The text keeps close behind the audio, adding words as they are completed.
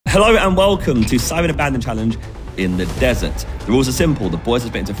Hello and welcome to Sidemen Abandon Challenge in the desert. The rules are simple. The boys are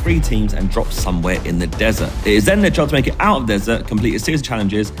split into 3 teams and dropped somewhere in the desert. It is then their job to make it out of the desert, complete a series of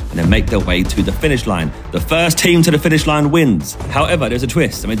challenges, and then make their way to the finish line. The first team to the finish line wins. However, there's a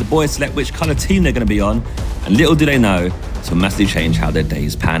twist. I mean, the boys select which colour team they're going to be on, and little do they know, this will massively change how their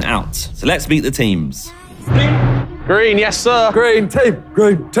days pan out. So let's meet the teams. Green, yes sir. Green team,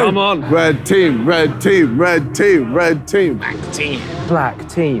 green team. Come on. Red team, red team, red team, red team. Black team. Black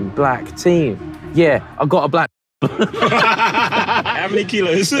team, black team. Yeah, I got a black. How many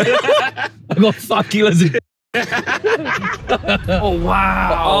kilos? I got 5 kilos. Oh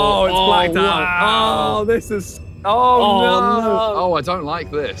wow. Oh, it's blacked out. Wow. Oh, this is. Oh, no. Oh, I don't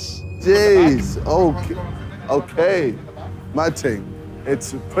like this. Jeez. Okay. My team.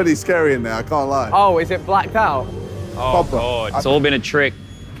 It's pretty scary in there, I can't lie. Oh, is it blacked out? Oh God, it's all been a trick.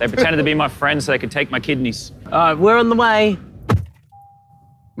 They pretended to be my friends so they could take my kidneys. All right, we're on the way.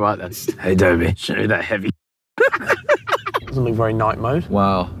 Right then. Hey, Toby, show me that heavy. Doesn't look very night mode.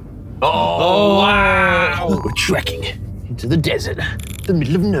 Wow. Oh, wow. We're trekking into the desert, the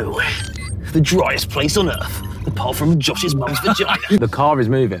middle of nowhere, the driest place on earth, apart from Josh's mum's vagina. The car is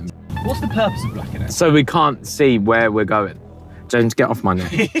moving. What's the purpose of blacking it? So we can't see where we're going. James, get off my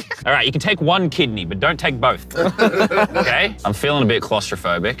neck. All right, you can take 1 kidney, but don't take both. Okay? I'm feeling a bit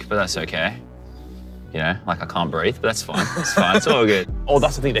claustrophobic, but that's okay. You know, like I can't breathe, but that's fine. It's fine, it's all good. Oh,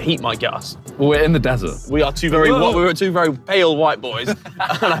 that's the thing, the heat might get us. Well, we're in the desert. We are two very pale white boys, and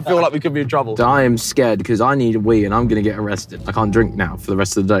I feel like we could be in trouble. I am scared because I need a wee and I'm gonna get arrested. I can't drink now for the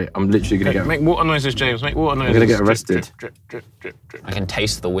rest of the day. I'm literally gonna get. Make water noises, James. Make water noises. I'm gonna get arrested. Drip, drip, drip, drip. I can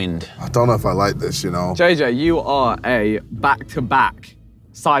taste the wind. I don't know if I like this, you know. JJ, you are a back-to-back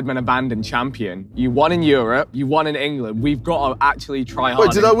Sidemen Abandon champion. You won in Europe, you won in England. We've got to actually try hard.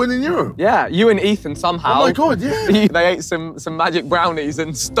 Wait, did I win in Europe? Yeah, you and Ethan somehow. Oh my God, yeah. They ate some magic brownies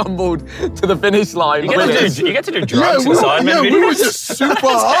and stumbled to the finish line. You get to do drugs inside. We were just super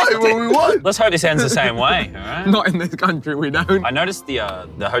high when we won. Let's hope this ends the same way, all right? Not in this country, we don't. I noticed the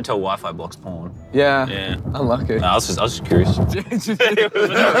hotel Wi-Fi blocks porn. Yeah. Unlucky. No, I was just curious.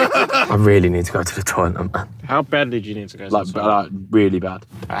 I really need to go to the toilet, man. How badly do you need to go to the toilet? Like really bad.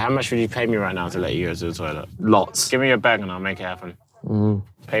 How much would you pay me right now to let you go to the toilet? Lots. Give me your bag and I'll make it happen.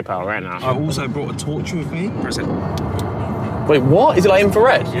 PayPal right now. I've also brought a torch with me. Press it. Wait, what? Is it like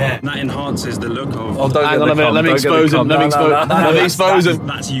infrared? Yeah. That enhances the look of... Oh, hang on a minute, let me expose him. Let me expose him.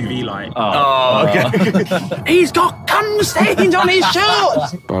 That's UV light. Oh, okay. He's got cum stains on his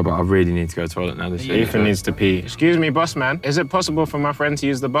shorts! Bro, but I really need to go to the toilet now this year. Ethan needs to pee. Excuse me, boss man. Is it possible for my friend to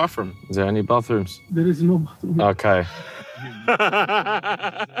use the bathroom? Is there any bathrooms? There is no bathroom. Okay. Oh,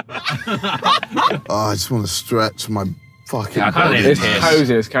 I just want to stretch my fucking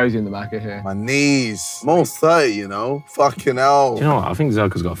It's cozy in the back of here. my knees. I'm almost 30, you know? Fucking hell. Do you know what? I think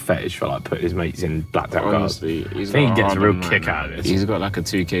Zerkaa's got a fetish for like putting his mates in blacked out cars. Honestly, I think he gets a real kick out of this. He's got like a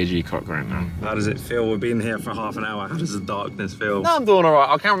 2 kg cock right now. How does it feel? We've been here for half an hour. How does the darkness feel? No, I'm doing all right.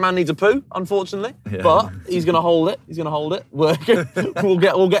 Our cameraman needs a poo, unfortunately, but he's gonna hold it. He's gonna hold it. We'll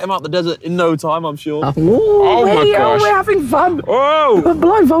get him out the desert in no time, I'm sure. Oh my gosh! We're having fun. Whoa!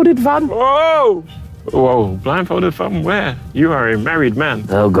 Blindfolded fun. Whoa! Whoa! Blindfolded from where? You are a married man.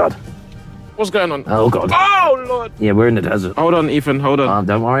 Oh God. What's going on? Oh God. Oh Lord! Yeah, we're in the desert. Hold on, Ethan. Hold on.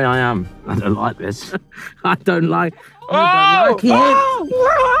 Don't worry, I am. I don't like this. I don't like. Oh! it.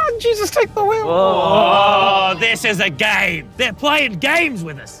 Oh! Jesus, take the wheel! Oh, this is a game. They're playing games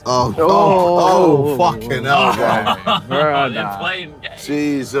with us. Oh, fucking hell, bro. They're playing games.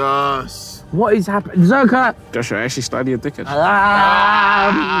 Jesus. What is happening, Zerkaa? Josh, I actually study a dickhead.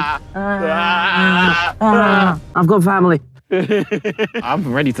 I've got family.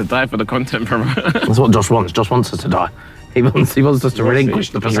 I'm ready to die for the content, bro. That's what Josh wants. Josh wants us to die. He wants us to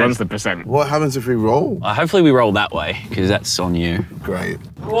relinquish the He wants percent. the %. What happens if we roll? Hopefully we roll that way, because that's on you. Great.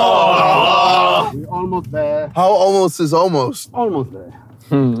 We're almost there. How almost is almost? Almost there.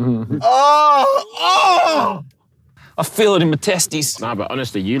 Oh! I feel it in my testes. Nah, but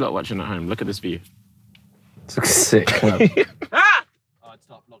honestly, you lot watching at home, look at this view. It's sick. I'd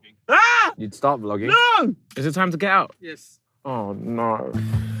start vlogging. You'd start vlogging? No! Is it time to get out? Yes. Oh, no.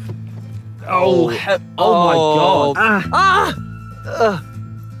 Oh my God.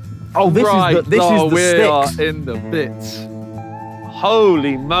 Oh, this is the sticks. In the bits.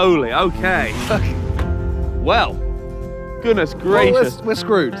 Holy moly, okay. Well, goodness gracious. Well, we're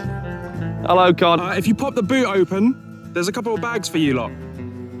screwed. Hello, Con. If you pop the boot open, there's a couple of bags for you lot.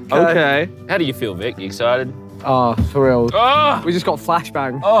 Okay. How do you feel, Vic? You excited? Oh, thrilled. Oh, We just got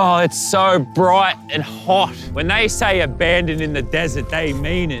flashbang. oh, it's so bright and hot. When they say abandoned in the desert, they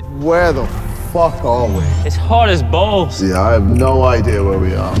mean it. Where the fuck are we? It's hot as balls. Yeah, I have no idea where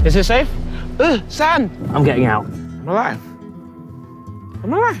we are. Is it safe? Sand. I'm getting out. I'm alive.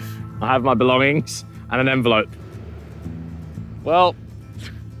 I'm alive. I have my belongings and an envelope. Well,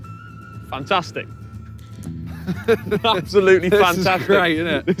 fantastic. Absolutely fantastic. This is great,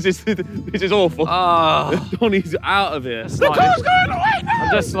 isn't it? This is awful. Donnie's out of here. The car's going away now!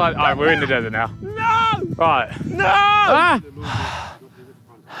 I'm just like, all right, we're in the desert now. No! Right. No!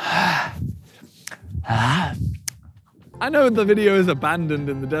 I know the video is abandoned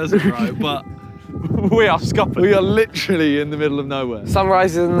in the desert, right? But We are scuppering. we are literally in the middle of nowhere. Sun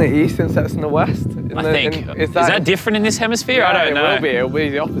rises in the east and sets in the west. I think. Is that different in this hemisphere? I don't know. It will be. It'll be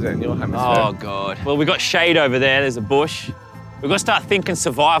the opposite in your hemisphere. Oh, God. Well, we've got shade over there. There's a bush. We've got to start thinking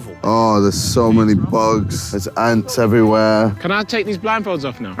survival. Oh, there's so many bugs. There's ants everywhere. Can I take these blindfolds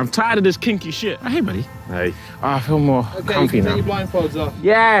off now? I'm tired of this kinky shit. Hey, buddy. Hey. Oh, I feel more comfy now. blindfolds off.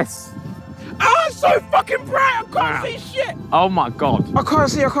 Yes! Oh, it's so fucking bright! I can't see shit! Oh my God. I can't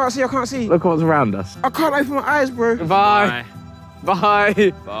see, I can't see, I can't see. Look what's around us. I can't open my eyes, bro. Bye.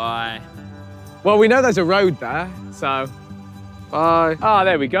 Bye. Bye. Well, we know there's a road there, so. Bye. Ah,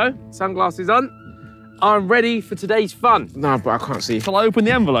 there we go. Sunglasses on. I'm ready for today's fun. No, but I can't see. Shall I open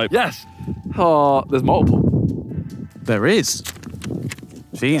the envelope? Yes. Oh, there's multiple. There is.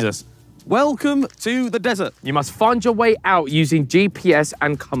 Jesus. Welcome to the desert. You must find your way out using GPS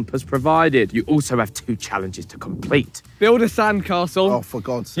and compass provided. You also have 2 challenges to complete. Build a sandcastle. Oh, for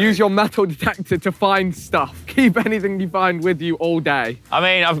God's sake. Use your metal detector to find stuff. Keep anything you find with you all day. I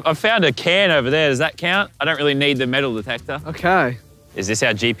mean, I've found a can over there. Does that count? I don't really need the metal detector. Okay. Is this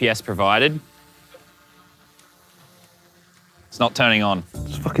our GPS provided? It's not turning on.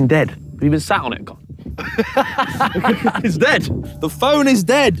 It's fucking dead. Have you been sat on it, God? It's dead. The phone is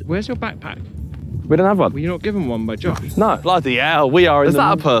dead. Where's your backpack? We don't have one. Were you not given one by Josh? No. Bloody hell, we are in Is the...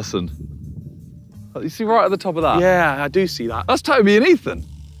 that a person? You see right at the top of that? Yeah, I do see that. That's Toby and Ethan.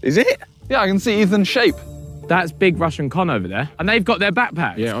 Is it? Yeah, I can see Ethan's shape. That's Big Russian Con over there. And they've got their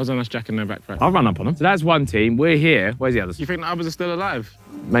backpacks. Yeah, I was on us jacking their backpack. I'll run up on them. So that's one team. We're here. Where's the others? You think the others are still alive?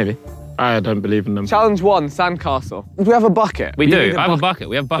 Maybe. I don't believe in them. Challenge 1, sandcastle. Do we have a bucket? We You do. need I have a bucket.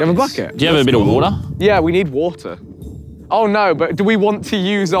 We have buckets. You have a bucket? Do you have a bit of water? Yeah, we need water. Oh no, but do we want to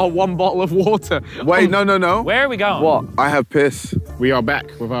use our 1 bottle of water? Wait, no. Where are we going? What? I have piss. We are back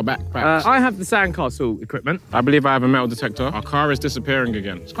with our backpacks. I have the sandcastle equipment. I believe I have a metal detector. Our car is disappearing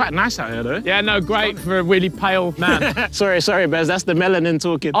again. It's quite nice out here, though. Yeah, no, great for a really pale man. Sorry, Bez. That's the melanin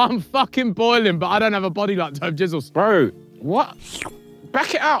talking. I'm fucking boiling, but I don't have a body like Tobjizzle. Bro, what?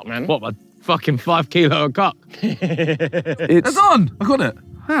 Back it out, man. What, my fucking 5 kilo of cock? It's on. I got it.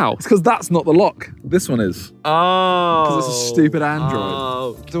 How? It's because that's not the lock. This one is. Oh. Because it's a stupid Android.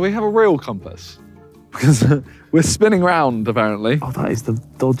 Oh. Do we have a real compass? Because we're spinning round, apparently. Oh, that is the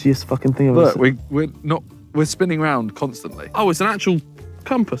dodgiest fucking thing I've ever Look, seen. we're spinning round constantly. Oh, it's an actual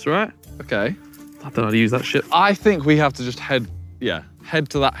compass, right? Okay. I don't know how to use that shit. I think we have to just head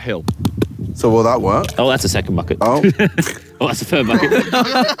to that hill. So will that work? Oh, that's a second bucket. Oh. Oh, that's a third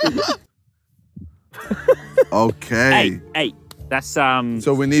bucket. Okay. Hey. That's,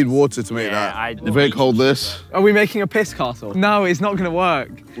 So we need water to make that. Vic, hold this. Are we making a piss castle? No, it's not gonna work.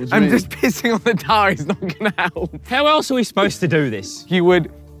 I'm just pissing on the tar, it's not gonna help. How else are we supposed to do this? You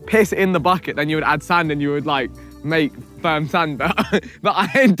would piss in the bucket, then you would add sand and you would like make firm sand, but I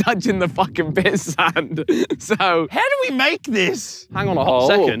ain't touching the fucking piss sand. So How do we make this? Hang on a hot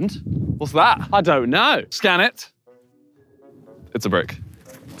second. What's that? I don't know. Scan it. It's a brick.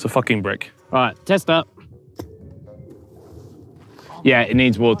 It's a fucking brick. Right, test that. Yeah, it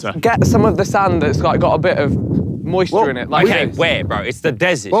needs water. get some of the sand that's like got a bit of moisture in it. Like Okay, this. where, bro? It's the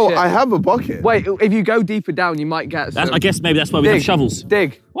desert. Well, I have a bucket. Wait, if you go deeper down, you might get some. I guess maybe that's why we have shovels.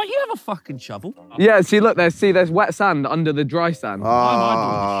 Dig. What, you have a fucking shovel? Yeah, see, look, there's wet sand under the dry sand.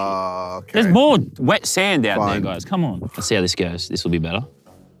 Okay. There's more wet sand out Fine. there, guys. Come on. Let's see how this goes. This will be better.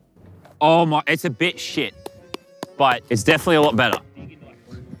 Oh my, it's a bit shit, but it's definitely a lot better.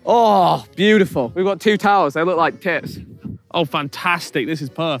 Oh, beautiful. We've got 2 towers. They look like tits. Oh, fantastic. This is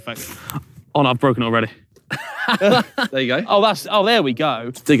perfect. Oh, no, I've broken it already. There you go. Oh, there we go.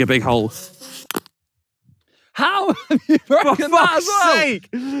 Let's dig a big hole. How have you broken that as well? Sake.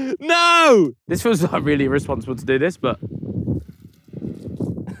 No! This feels like really irresponsible to do this, but...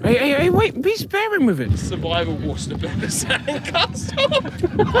 Hey, wait, be sparing with it. Survival was the best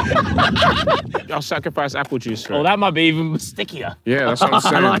sandcastle. I'll sacrifice apple juice for Oh, it. that might be even stickier. Yeah, that's what I'm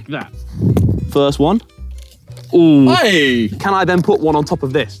saying. I like that. First one. Ooh. Hey! Can I then put one on top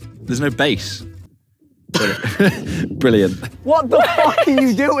of this? There's no base. Brilliant. What the fuck are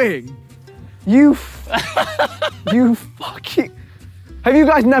you doing? You fucking... Have you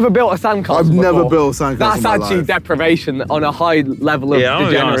guys never built a sandcastle I've never before? built a sandcastle That's in my actually life. deprivation on a high level of Yeah, I'm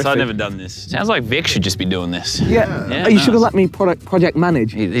gonna be honest, degeneracy. I've never done this. Sounds like Vic should just be doing this. Yeah, you should have let me project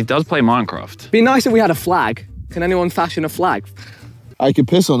manage. He does play Minecraft. Be nice if we had a flag. Can anyone fashion a flag? I could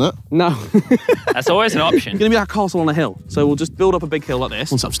piss on it. No. That's always an option. It's gonna be our castle on a hill. So we'll just build up a big hill like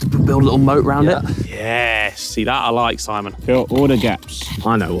this. What's up? Just build a little moat around it. Yes, see that I like, Simon. Fill all the gaps.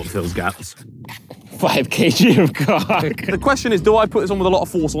 I know what fills gaps. 5 kg of cock. The question is, do I put this on with a lot of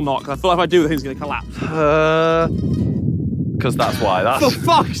force or not? Because I feel like if I do, the thing's gonna collapse. Because that's why. That's For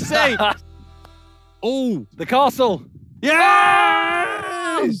fuck's sake! Oh, the castle.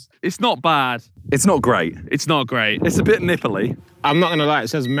 Yes! It's not bad. It's not great. It's not great. It's a bit nipply. I'm not gonna lie, it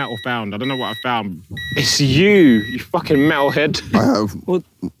says metal found. I don't know what I found. It's you fucking metalhead. I have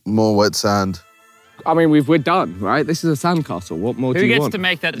more wet sand. I mean, we're done, right? This is a sandcastle. What more do Who you gets want? to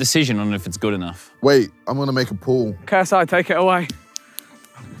make that decision on if it's good enough? Wait, I'm gonna make a pool. KSI, take it away.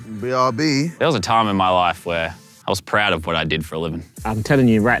 BRB. There was a time in my life where I was proud of what I did for a living. I'm telling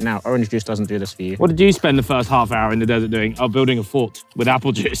you right now, orange juice doesn't do this for you. What did you spend the first half hour in the desert doing? Oh, building a fort with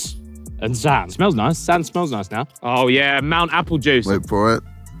apple juice and sand. Smells nice. Sand smells nice now. Oh yeah, Mount Apple Juice. Wait for it.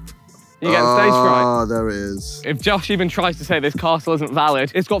 You get stage fright. Oh, there it is. If Josh even tries to say this castle isn't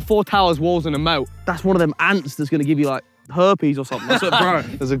valid, it's got 4 towers, walls, and a moat. That's one of them ants that's gonna give you like herpes or something. That's it, bro.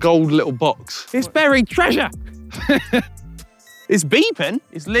 There's a gold little box. It's buried treasure. It's beeping.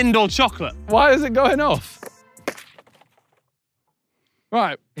 It's Lindor chocolate. Why is it going off?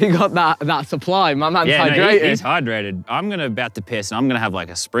 Right, he got that supply. My man's Yeah, no, hydrated. he's hydrated. I'm about to piss and I'm gonna have like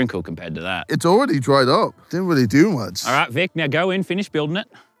a sprinkle compared to that. It's already dried up. Didn't really do much. All right, Vic, now go in, finish building it.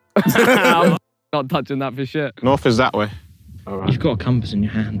 I'm not touching that for shit. North is that way. All right. You've got a compass in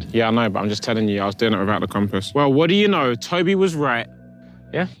your hand. Yeah, I know, but I'm just telling you, I was doing it without the compass. Well, what do you know? Toby was right.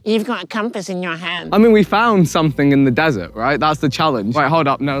 Yeah? You've got a compass in your hand. I mean, we found something in the desert, right? That's the challenge. Wait, hold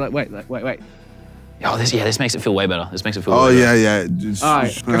up. No, wait. Oh, this makes it feel way better. This makes it feel Oh, way yeah, better. yeah. Just, All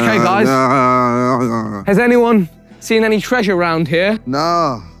right. Okay, guys. Has anyone seen any treasure around here?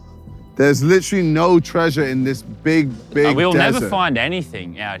 Nah. There's literally no treasure in this big We'll desert. never find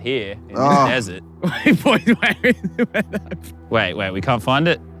anything out here in this desert. Wait, boys, where is it? Wait, we can't find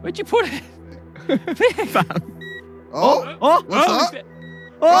it? Where'd you put it? Oh, what's that?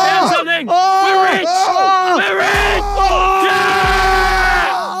 We found something! We're rich! We're rich!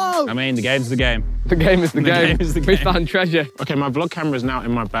 Yeah! I mean, the game's the game. The game is the game. game is the We game. found treasure. Okay, my vlog camera's now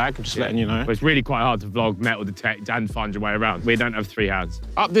in my bag, just letting you know. But it's really quite hard to vlog, metal detect, and find your way around. We don't have 3 hands.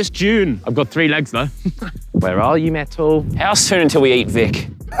 Up this dune. I've got 3 legs though. Where are you, Metal? How soon until we eat Vic?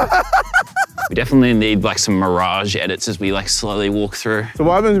 We definitely need like some mirage edits as we like slowly walk through. So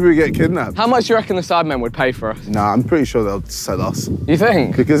what happens if we get kidnapped? How much do you reckon the Sidemen would pay for us? Nah, I'm pretty sure they'll sell us. You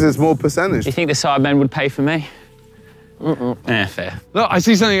think? Because it's more percentage. Do you think the Sidemen would pay for me? Fair. Look, I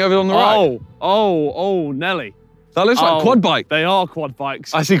see something over on the right. Oh, Nelly. That looks like quad bike. They are quad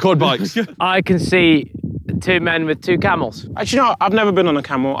bikes. I see quad bikes. I can see 2 men with 2 camels. Actually, no, I've never been on a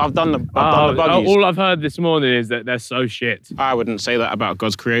camel. I've done the buggies. All I've heard this morning is that they're so shit. I wouldn't say that about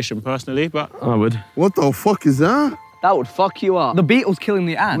God's creation personally, but I would. What the fuck is that? That would fuck you up. The beetle's killing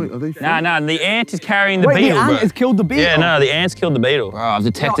the ant. Wait, are they No, the ant is carrying the Wait, beetle. the ant bro. has killed the beetle. Yeah, no, the ant's killed the beetle. Bro, I've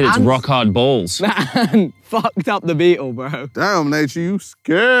detected its ants- rock hard balls. The ant fucked up the beetle, bro. Damn, nature, you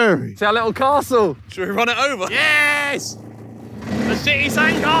scary. It's our little castle. Should we run it over? Yes! The city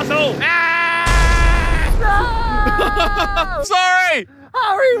sandcastle! Sorry!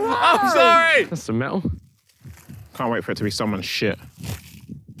 Harry, why? I'm sorry! That's some metal. can't wait for it to be someone's shit.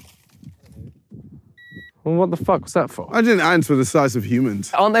 Well, what the fuck was that for? Imagine ants were the size of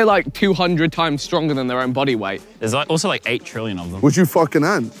humans. Aren't they like 200 times stronger than their own body weight? There's like, also like 8 trillion of them. Would you fuck an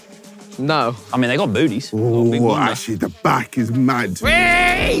ant? No. I mean, they got booties. Oh, actually, the back is mad.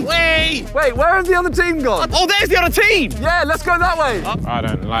 Wait! Wait, where has the other team gone? Oh, there's the other team! Yeah, let's go that way. I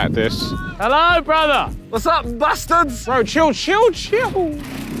don't like this. Hello, brother! What's up, bastards? Bro, chill.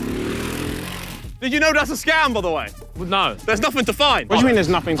 Did you know that's a scam, by the way? No. There's nothing to find. What do you mean there's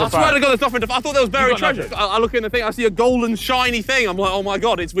nothing to I swear find? to God, there's nothing to find. I thought there was buried got treasure. nothing. I look in the thing, I see a golden, shiny thing. I'm like, oh my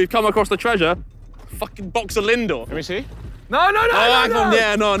God, we've come across the treasure. Fucking box of Lindor. Let me see. No.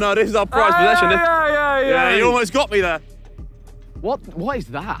 Yeah, no, this is our prized possession. Yeah, you almost got me there. What is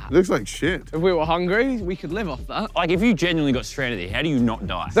that? Looks like shit. If we were hungry, we could live off that. Like, if you genuinely got stranded here, how do you not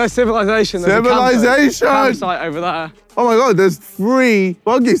die? There's civilization. There's Civilization! a campsite over there. Oh my God, there's 3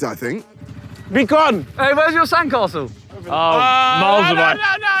 buggies, I think. Be gone! Hey, where's your sandcastle? Miles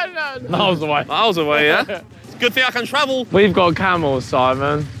away. Miles away. Miles away, yeah? It's a good thing I can travel. We've got camels,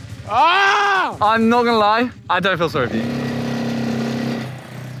 Simon. I'm not gonna lie, I don't feel sorry for you.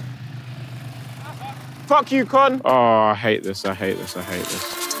 Fuck you, con. Oh, I hate this, I hate this, I hate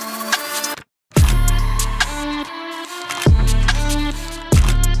this.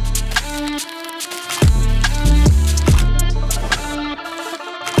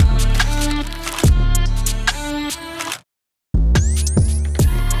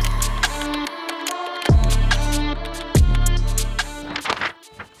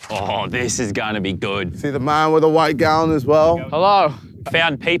 Oh, this is going to be good. See the man with the white gown as well? Hello.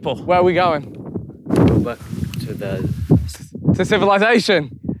 Found people. Where are we going? Back to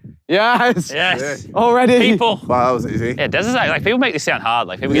civilization. Yes. Yes. Already. People. Wow, that was easy. Yeah, deserts like people make this sound hard.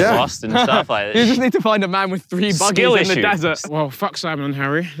 Like people get lost and stuff like You this. just need to find a man with 3 buggies in the desert. Well, fuck Simon and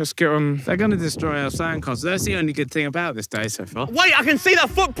Harry. Let's get on. They're going to destroy our sandcastles. That's the only good thing about this day so far. Wait, I can see their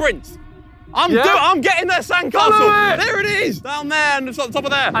footprints. I'm getting their sandcastle. There it is, down there, and it's on top of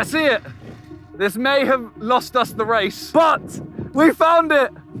there. I see it. This may have lost us the race, but we found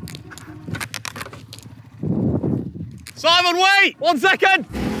it. Simon, wait! 1 second.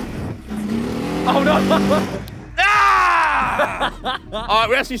 Oh no! Ah! All right,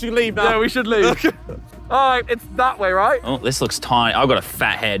 we actually should leave now. Yeah, we should leave. All right, it's that way, right? Oh, this looks tiny. I've got a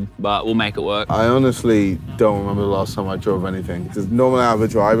fat head, but we'll make it work. I honestly don't remember the last time I drove anything. Because normally I have a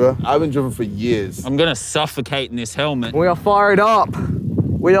driver. I haven't driven for years. I'm gonna suffocate in this helmet. We are fired up.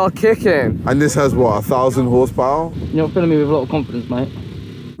 We are kicking. And this has what, 1,000 horsepower? You're filling me with a lot of confidence, mate.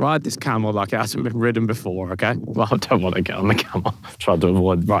 Ride this camel like it hasn't been ridden before, okay? Well, I don't want to get on the camel. I've tried to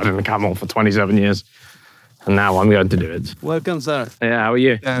avoid riding the camel for 27 years. And now I'm going to do it. Welcome, sir. Yeah, how are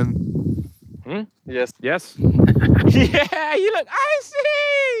you? Yes. Yes? Yeah, you look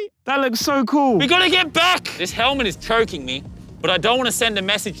icy! That looks so cool. We gotta get back! This helmet is choking me, but I don't want to send a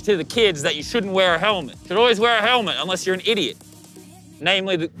message to the kids that you shouldn't wear a helmet. You should always wear a helmet unless you're an idiot.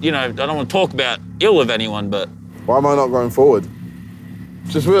 Namely, you know, I don't want to talk about ill of anyone, but... Why am I not going forward?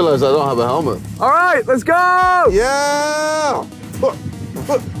 Just realised I don't have a helmet. All right, let's go! Yeah!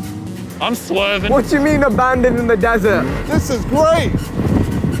 I'm swerving. What do you mean abandoned in the desert? This is great!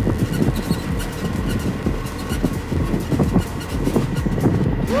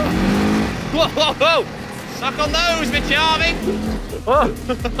 Whoa, whoa, whoa! Suck on those, Mitchy Harvey.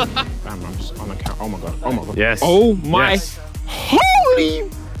 Damn, I'm just on a cat. Oh my god. Oh my god. Yes. Oh my. Yes. Holy.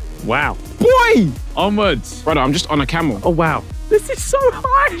 Wow. Boy! Onwards. Brother, I'm just on a camel. Oh, wow. This is so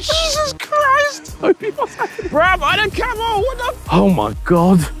high. Jesus Christ! Bruv, on a camel! What the? Oh, my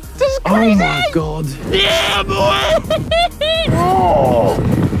God. This is crazy! Oh, my God. Yeah, boy!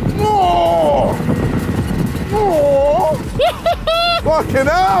 Fucking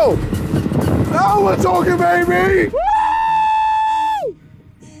hell! Now we're talking, baby! Woo!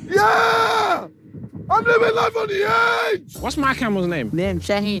 Yeah! I'm living life on the edge! What's my camel's name? Name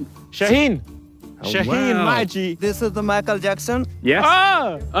Shaheen. Shaheen. Oh, Shaheen, wow. my G. This is the Michael Jackson. Yes.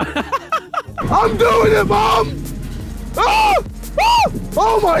 Ah! I'm doing it, Mom! Ah! Ah!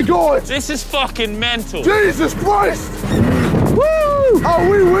 Oh my God! This is fucking mental. Jesus Christ! Woo! Oh,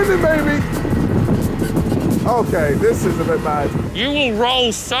 we winning, baby! Okay, this is a bit bad. You will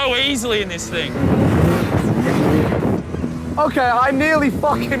roll so easily in this thing. Okay, I nearly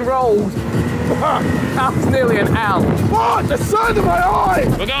fucking rolled. That was nearly an L. What? The side of my eye!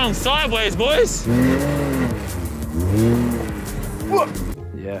 We're going sideways, boys.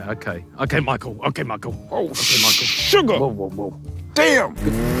 Yeah, okay. Okay, Michael. Okay, Michael. Oh, okay, Michael. Sugar! Whoa, whoa, whoa. Damn!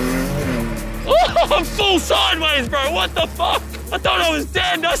 Oh, I'm full sideways, bro. What the fuck? I thought I was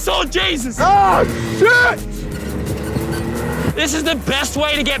dead. I saw Jesus. Ah, shit! This is the best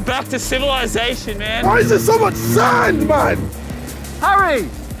way to get back to civilization, man. Why is there so much sand, man? Harry!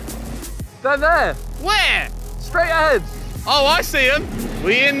 They're there. Where? Straight ahead. Oh, I see him.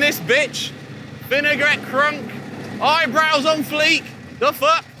 We in this bitch. Vinaigrette crunk. Eyebrows on fleek. The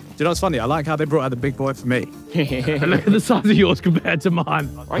fuck? Do you know what's funny? I like how they brought out the big boy for me. Look at the size of yours compared to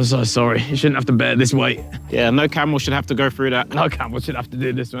mine. I'm so sorry. You shouldn't have to bear this weight. Yeah, no camel should have to go through that. No camel should have to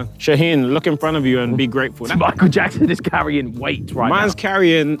do this, man. Shaheen, look in front of you and be grateful. Michael Jackson is carrying weight right Mine's now.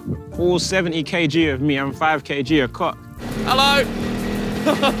 carrying all 70 kg of me and 5 kg of cock. Hello.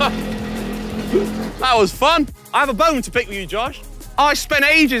 That was fun. I have a bone to pick with you, Josh. I spent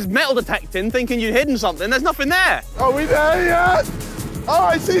ages metal detecting, thinking you'd hidden something. There's nothing there. Are we there yet? Oh,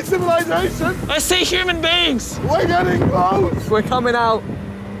 I see civilization. I see human beings. We're getting close. We're coming out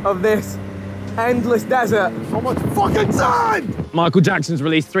of this endless desert. So much fucking sand. Michael Jackson's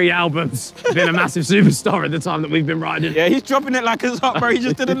released 3 albums. Been a massive superstar at the time that we've been riding. Yeah, he's dropping it like it's hot, bro. He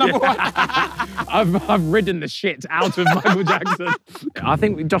just did another one. I've ridden the shit out of Michael Jackson. I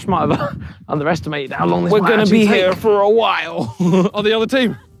think Josh might have underestimated how long this We're might gonna actually be take. here for a while. Oh, the other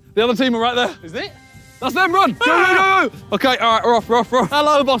team. The other team are right there. Is it? That's them, run! Go! Okay, all right, we're off.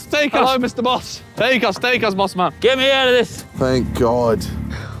 Hello, boss, take us. Hello, Mr. Boss. Take us, boss man. Get me out of this. Thank God.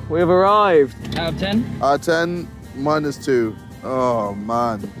 We've arrived. Out of 10? Out of 10, -2. Oh,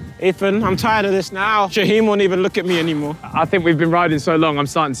 man. Ethan, I'm tired of this now. Shaheem won't even look at me anymore. I think we've been riding so long, I'm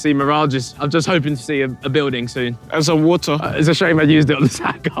starting to see mirages. I'm just hoping to see a building soon. There's a water. It's a shame I used it on the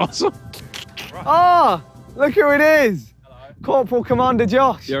sandcastle. Oh, look who it is. Corporal Commander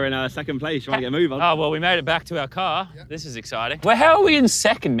Josh. You're in second place. You want to get a move on? Oh, well, we made it back to our car. Yep. This is exciting. Well, how are we in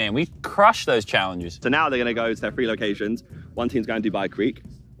second, man? We crushed those challenges. So now they're going to go to their 3 locations. One team's going to Dubai Creek,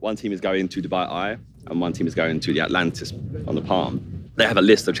 one team is going to Dubai Eye, and one team is going to the Atlantis on the Palm. They have a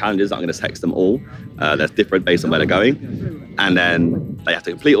list of challenges. I'm going to text them all. They're different based on where they're going. And then they have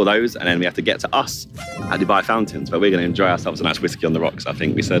to complete all those, and then we have to get to us at Dubai Fountains, where we're going to enjoy ourselves a nice whiskey on the rocks, I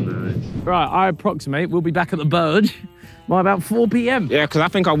think we said. Right, I approximate we'll be back at the Burj by about 4 p.m. Yeah, because I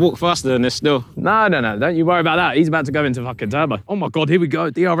think I walk faster than this still. No, don't you worry about that. He's about to go into fucking turbo. Oh my God, here we go.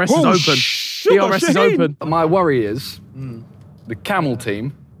 DRS is open. DRS is open. My worry is the camel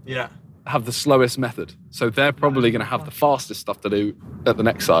team have the slowest method. So they're probably going to have the fastest stuff to do at the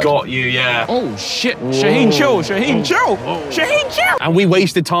next side. Got you, yeah. Oh, shit. Shaheen, chill. Shaheen, chill. Shaheen, chill. And we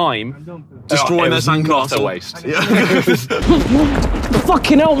wasted time destroying their sandcastle. Waste.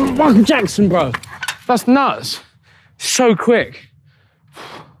 Fucking hell, Michael Jackson, bro. That's nuts. So quick.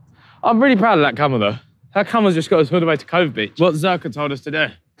 I'm really proud of that camel, though. That camel's just got us all the way to Cove Beach. What Zerkaa told us to do.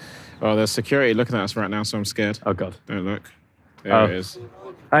 Oh, there's security looking at us right now, so I'm scared. Oh, God. Don't look. There it is.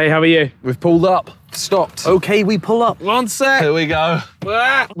 Hey, how are you? We've pulled up, stopped. Okay, we pull up. 1 sec. Here we go.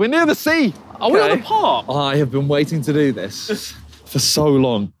 We're near the sea. Are we on the park? I have been waiting to do this for so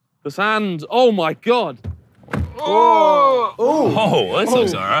long. The sand. Oh, my God. Oh, this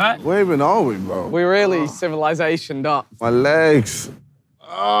looks all right. Where even are we, bro? We really civilizationed up. My legs.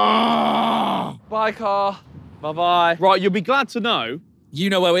 Bye, car. Bye-bye. Right, you'll be glad to know. You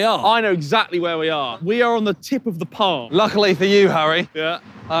know where we are. I know exactly where we are. We are on the tip of the palm. Luckily for you, Harry. Yeah.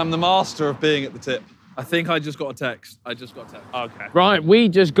 I'm the master of being at the tip. I think I just got a text. Okay. Right, we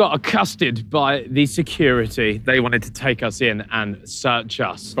just got accosted by the security. They wanted to take us in and search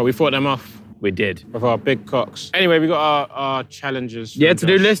us. But we fought them off We did. with our big cocks. Anyway, we got our challenges. Yeah, from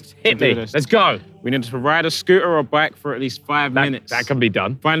to-do Josh. list? Hit me. To-do list. Let's go. We need to ride a scooter or bike for at least 5 minutes. That can be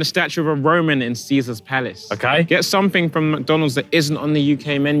done. Find a statue of a Roman in Caesar's palace. Okay. Get something from McDonald's that isn't on the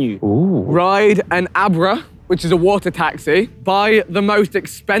UK menu. Ride an Abra, which is a water taxi. Buy the most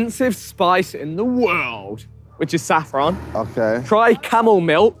expensive spice in the world, which is saffron. Okay. Try camel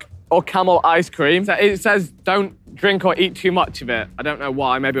milk or camel ice cream. So it says don't drink or eat too much of it. I don't know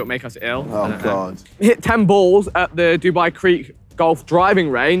why. Maybe it'll make us ill. Oh, God. Hit 10 balls at the Dubai Creek Golf driving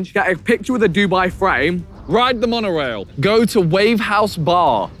range. Get a picture with a Dubai frame. Ride the monorail. Go to Wave House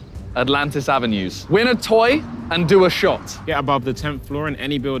Bar, Atlantis Avenues. Win a toy and do a shot. Get above the 10th floor in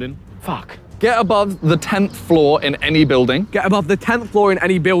any building. Fuck. Get above the 10th floor in any building. Get above the 10th floor in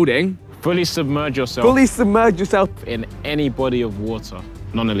any building. Fully submerge yourself Fully submerge yourself. in any body of water.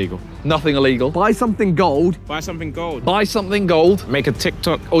 Non-illegal. Nothing illegal. Buy something gold Buy something gold. Buy something gold Make a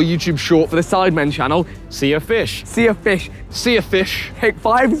TikTok. or YouTube short for the Sidemen channel. See a fish. See a fish. See a fish. Take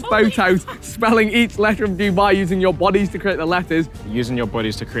 5 photos spelling each letter of Dubai using your bodies to create the letters. Using your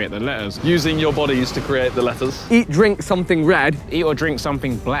bodies to create the letters. Using your bodies to create the letters. Eat, drink something red. Eat or drink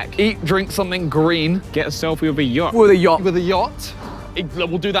something black. Eat, drink something green. Get a selfie with a yacht. With a yacht. With a yacht.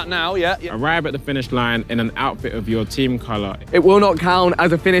 We'll do that now, yeah. Arrive at the finish line in an outfit of your team colour. It will not count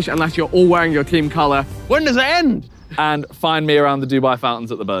as a finish unless you're all wearing your team colour. When does it end? And find me around the Dubai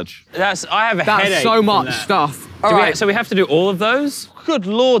fountains at the Burj. I have a headache. That's so from much that. stuff. All right. So we have to do all of those? Good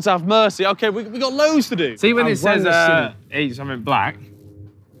Lord, have mercy. Okay, we got loads to do. See when it says eat something black?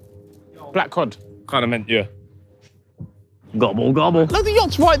 Black cod. Kind of meant you. Gobble, gobble. Look, the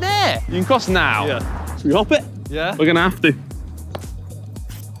yacht's right there. You can cross now. Yeah. Should we hop it? Yeah. We're gonna have to.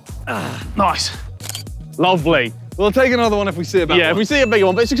 Nice. Lovely. We'll take another one if we see a better Yeah, one. if we see a bigger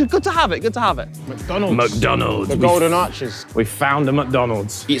one, but it's good to have it, good to have it. McDonald's. The Golden Arches. We found a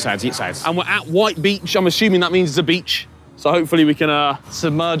McDonald's. Eat sides, eat sides. And we're at White Beach. I'm assuming that means it's a beach. So hopefully we can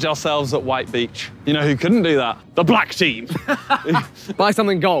Submerge ourselves at White Beach. You know who couldn't do that? the black team. Buy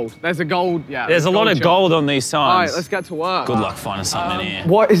something gold. There's a gold, yeah. There's a lot of shop. gold on these All right, signs. let's get to work. Good luck finding something in here.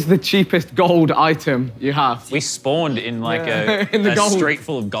 What is the cheapest gold item you have? We spawned in like a In the gold. street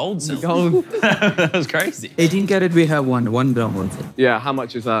full of gold. Gold. That was crazy. 18 carat, we have one brown one. Yeah, how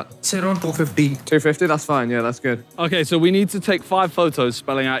much is that? It's around 250. 250, that's fine, yeah, that's good. Okay, so we need to take 5 photos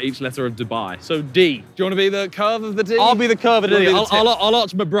spelling out each letter of Dubai. So D. Do you want to be the curve of the D? I'll be the curve of the You'll D. be the tip. I'll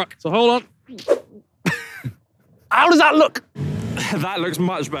arch my bruck. So hold on. How does that look? That looks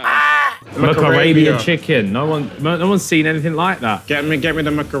much better. Macarabia chicken. No one's seen anything like that. Get me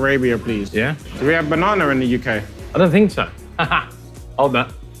the Macarabia, please. Yeah? Do we have banana in the UK? I don't think so. Hold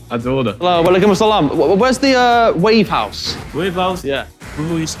that. That's order. Hello, walaikum assalam. Where's the wave house? Wave house? Yeah.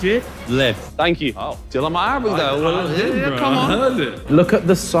 Straight left. Thank you. Oh, do you like my Arabic though? Yeah, come on. Look at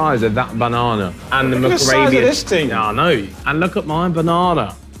the size of that banana and the Macarabia. Look at the size of this thing. Yeah, I know. And look at my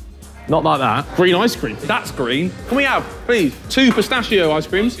banana. Not like that. Green ice cream. That's green. Can we have, please, 2 pistachio ice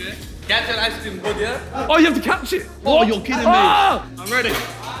creams? Catch an ice cream, good, yeah? Oh, you have to catch it. Oh, you're kidding me. I'm ready.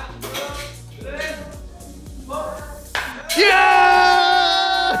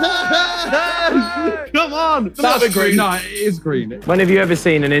 Yeah! Come on! That's green. No, it is green. When have you ever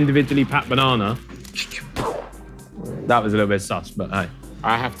seen an individually packed banana? That was a little bit sus, but hey.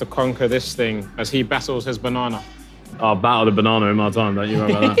 I have to conquer this thing as he battles his banana. I'll battle the banana in my time, don't you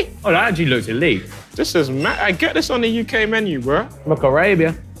worry about that. Oh, that actually looks elite. This is I get this on the UK menu, bro.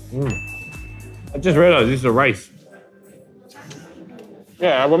 Macarabia. I just realised this is a race.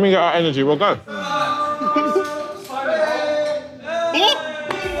 Yeah, when we get our energy, we'll go.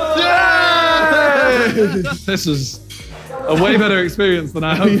 This is a way better experience than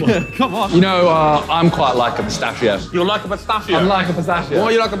I hoped for. Come on. You know, I'm quite like a pistachio. You like a pistachio? I'm like a pistachio. Why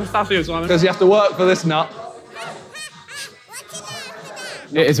are you like a pistachio, Simon? Because you have to work for this nut.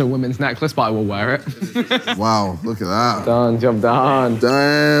 It is a women's necklace, but I will wear it. Wow, look at that. Done, job done.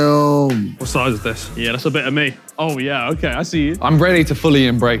 Damn. What size is this? Yeah, that's a bit of me. Oh, yeah, okay, I see you. I'm ready to fully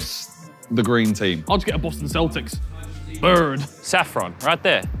embrace the green team. I'll just get a Boston Celtics. Bird. Saffron, right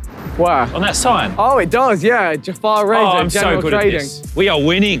there. Where? On that sign. Oh, it does, yeah. Jafar Razor, I'm General so good Trading. at this. We are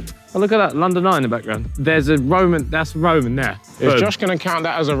winning. Oh, look at that London Eye in the background. There's a Roman, that's Roman there. Is Josh going to count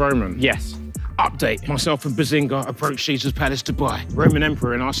that as a Roman? Yes. Update. Myself and Behzinga approach Caesar's Palace to buy Roman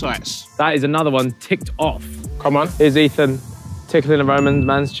Emperor in our sights. That is another one ticked off. Come on. Here's Ethan tickling a Roman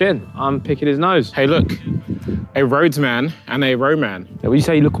man's chin. I'm picking his nose. Hey, look. A Rhodesman and a Roman. Would you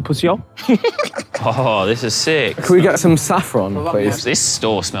say you look a pussy? Oh, this is sick. Can we get some saffron, please? This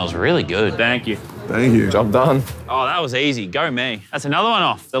store smells really good. Thank you. Thank you. Job done. Oh, that was easy. Go me. That's another one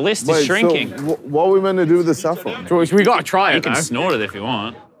off. The list is shrinking. So, what are we meant to do with the saffron? We got to try it, You can snort it if you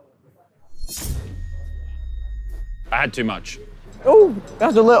want. I had too much. Oh,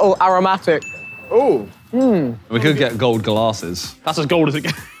 that's a little aromatic. Oh. We could get gold glasses. That's as gold as it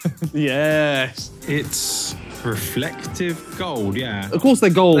gets. Yes. It's reflective gold, yeah. Of course they're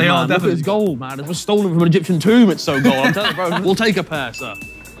gold, They man. are Look, definitely. it's gold, man. It was stolen from an Egyptian tomb. It's so gold. I'm telling you, bro. We'll take a pair, sir.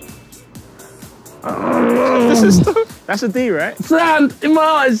 That's a D, right? Sand in my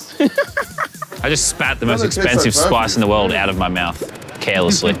eyes. I just spat the most expensive spice in the world out of my mouth,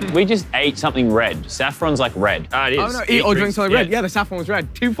 carelessly. We just ate something red. Saffron's like red. It is. Oh, no, eat or drink something red. Yeah, the saffron was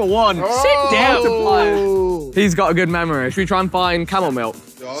red. 2 for 1. Sit down. He's got a good memory. Should we try and find camel milk?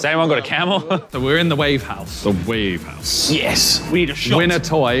 Has anyone got a camel? So we're in the wave house. The wave house. Yes. We need a shot. Win a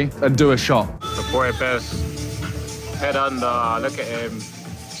toy and do a shot. The boy Bez. Head under. Look at him.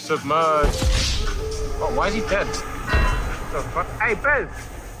 Submerged. Oh, why is he dead? The fuck? Hey, Bez.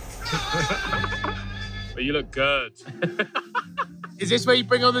 But you look good. Is this where you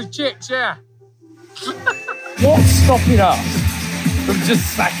bring all the chicks? Yeah. What's stopping us from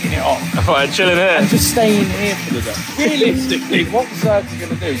just sacking it off? All right, chilling here. And just staying here for the day. Realistically, what Zerkaa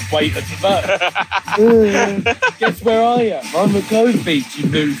going to do is wait at the boat. Guess where I am? I'm at Cove Beach, you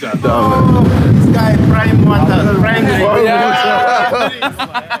loser. This guy prime water, prime drink.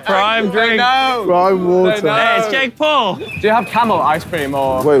 Prime drink. No. Prime water. No. Hey, it's Jake Paul. Do you have camel ice cream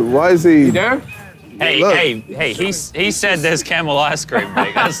or? Wait, why is he? You do? Hey, he said there's camel ice cream,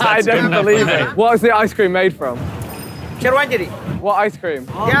 mate. That's I good don't enough believe for me. it. What is the ice cream made from? Kerwanjeri. What ice cream?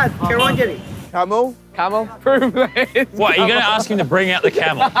 Yeah, Kerwanjeri. Camel? Camel? Prove it. What, are you going to ask him to bring out the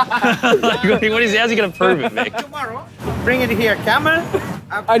camel? How's he going to prove it, Vic? Tomorrow, bring it here, camel.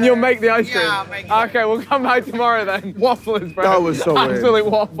 And you'll make the ice cream? Yeah, I'll make it. Okay, we'll come back tomorrow then. Waffles, bro. That was so weird. Absolute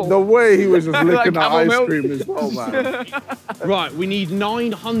waffle. The way he was just licking Like that camel ice milk. cream as well, man. Right, we need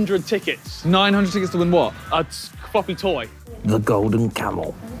 900 tickets. 900 tickets to win what? A floppy toy. The golden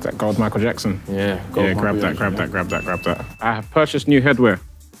camel. Is that gold Michael Jackson? Yeah, Grab that. I have purchased new headwear.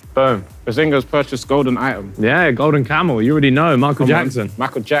 Boom. Behzinga's purchased golden item. Yeah, golden camel. You already know, Michael Jackson.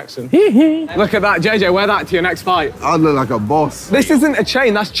 Michael Jackson. Look at that, JJ. Wear that to your next fight. I look like a boss. This isn't a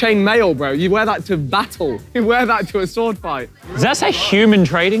chain. That's chain mail, bro. You wear that to battle. You wear that to a sword fight. Does that say human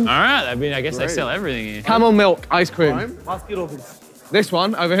trading? All right, I mean, I guess they sell everything here. Camel milk ice cream. This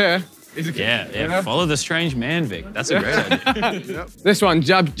one over here. Yeah. Follow the strange man, Vic. That's a great idea. This one,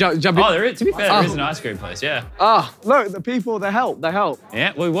 jab. Oh, to be fair, there is an ice cream place, yeah. Ah, look, the people, they help.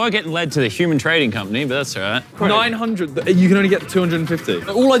 Yeah, we were getting led to the human trading company, but that's all right. 900. You can only get 250.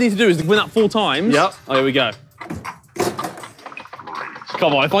 All I need to do is win that 4 times. Yep. Oh, here we go.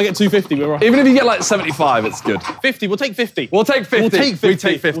 Come on, if I get 250, we're right. Even if you get like 75, it's good. 50, we'll take 50. We'll take 50. We'll take 50. We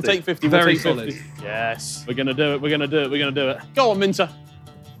take 50. We'll take 50. Very we'll take solid. 50. Yes, we're gonna do it. We're gonna do it. We're gonna do it. Go on, Minter.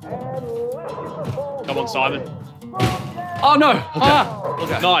 Come on, Simon. Oh no.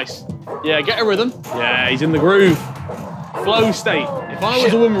 Okay. Nice. Yeah, get a rhythm. Yeah, he's in the groove. Flow state. If I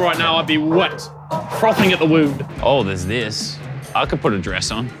was a woman right now, I'd be wet, frothing at the wound. Oh, there's this. I could put a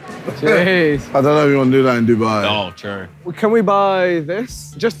dress on. Jeez. I don't know if you want to do that in Dubai. Oh, true. Can we buy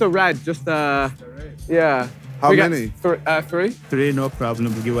this? Just the red, just the... Yeah. How we many? Get 3? 3, no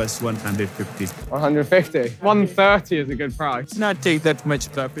problem. Give us 150. 150. 130 is a good price. Not take that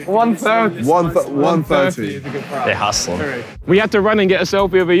much profit. 130. 130 is a good price. They're hustling. We had to run and get a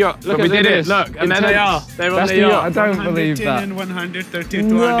selfie of a yacht. Look, But we did it. Look, and there they are. They're on That's the the yacht. yacht. I don't believe that. And 130,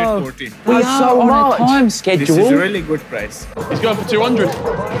 240. We are so much. time This schedule. is a really good price. He's going for 200.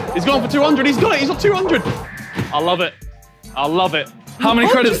 He's going for 200. He's got it. He's got 200. I love it. I love it. How many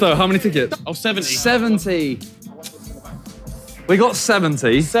credits though? How many tickets? Oh, 70. 70. We got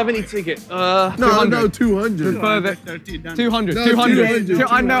 70. 70 tickets. No, 200. Further. 230. 200. No, 200. 200.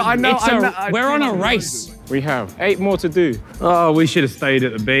 I know. We're on a race. We have 8 more to do. Oh, we should have stayed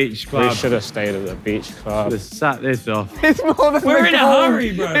at the beach club. We should have stayed at the beach club. Should have sat this off. It's more than We're the in a gold.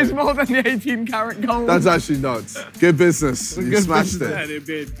 hurry, bro. It's more than the 18-karat gold. That's actually nuts. Good business. You smashed it. Very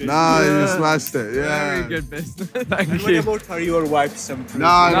big. Nah, you smashed it. Yeah. Very good business. Thank And what you. about for your wife some fruit?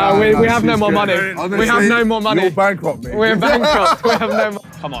 No, we have no she's more good. money. Honestly, We have no more money. You're bankrupt, mate. We're bankrupt. We have no more.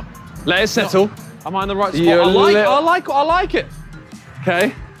 Come on. Let it settle. Am I in the right spot? You're I like it.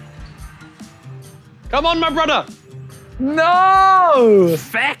 Okay. Come on, my brother. No!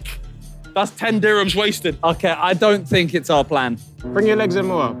 Feck. That's 10 dirhams wasted. Okay, I don't think it's our plan. Bring your legs in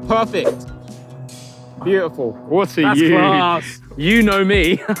more. Perfect. Beautiful. What are That's you? class. You know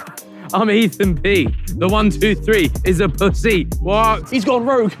me. I'm Ethan P. The 1, 2, 3 is a pussy. What? He's gone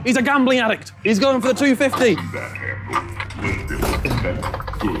rogue. He's a gambling addict. He's going for the 250.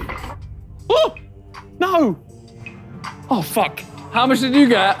 Oh! No! Oh, fuck. How much did you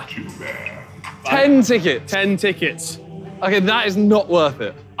get? 10 tickets. 10 tickets. Okay, that is not worth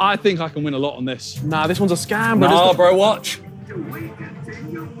it. I think I can win a lot on this. Nah, this one's a scam. No, bro, watch.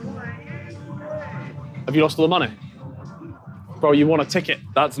 Have you lost all the money? Bro, you want a ticket.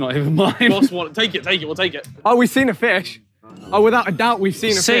 That's not even mine. Take it, we'll take it. Oh, we've seen a fish. Oh, without a doubt, we've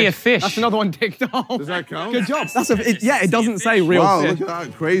seen a fish. See a fish. That's another one ticked off. Does that count? Good job. It doesn't say real Wow, fish. look at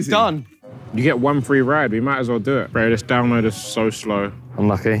that. Crazy. Done. You get 1 free ride. We might as well do it. Bro, this download is so slow.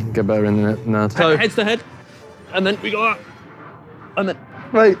 Unlucky. Get better in it. No. So heads to head, and then we go up, and then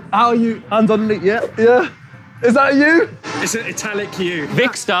Wait, how are you? Hands on the yeah. Is that you? It's an italic you.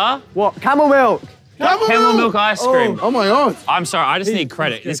 Vic Star. What? Camel milk. Camel milk ice cream. Oh my God. I'm sorry, I just need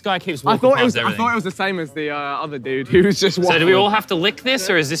credit. This guy keeps I walking thought past it everything. was the same as the other dude who was just So walking. do we all have to lick this,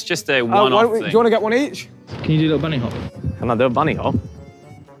 or is this just a one-off Do thing? you want to get one each? Can you do a little bunny hop? Can I do a bunny hop?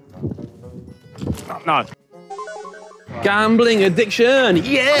 No. gambling addiction.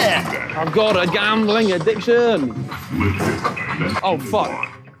 Yeah, I've got a gambling addiction. Oh fuck!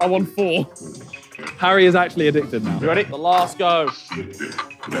 I won 4. Harry is actually addicted now. You ready? The last go.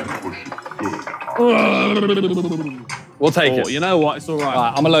 We'll take it. You know what? It's all right. Right,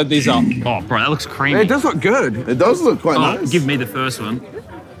 I'm gonna load these up. Oh, bro, that looks creamy. It does look good. It does look quite Oh, nice. give me the first one.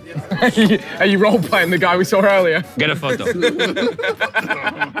 Are you role-playing the guy we saw earlier? Get a photo.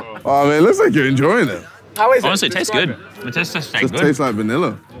 Oh, man, it looks like you're enjoying it. How is it? Honestly, it tastes good. It tastes Just good. tastes like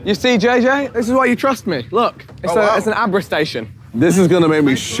vanilla. You see, JJ? This is why you trust me. Look, it's an Abra station. This is gonna make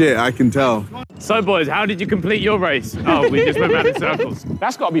me shit, I can tell. So, boys, how did you complete your race? Oh, we just went round in circles.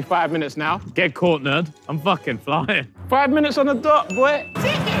 That's got to be 5 minutes now. Get caught, nerd. I'm fucking flying. 5 minutes on the dot, boy.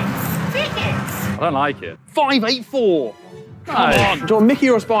 I don't like it. 584. Come on. Do you want Mickey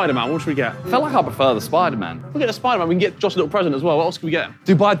or a Spider-Man? What should we get? I feel like I prefer the Spider-Man. We'll get a Spider-Man. We can get Josh a little present as well. What else can we get?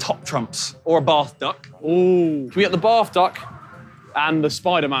 Dubai top trumps or a bath duck. Ooh. Can we get the bath duck and the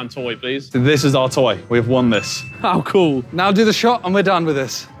Spider-Man toy, please? This is our toy. We've won this. How cool. Now do the shot and we're done with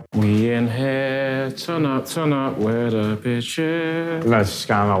this. We in here, turn up, where the bitch is. Let's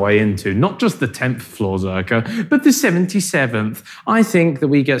scan our way into not just the 10th floor, Zerkaa, but the 77th. I think that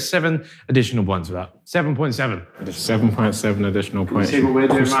we get 7 additional points for that. 7.7. 7.7 additional points. See what we're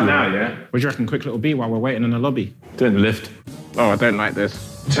doing right now, yeah? What do you reckon? Quick little B while we're waiting in the lobby. Doing the lift. Oh, I don't like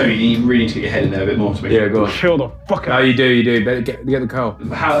this. Tony, you really need to get your head in there a bit more to me. Yeah, go on. Chill the fuck No, out. you do. Better get the coal.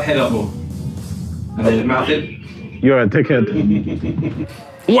 Head up more. And then mouth in. You're a dickhead.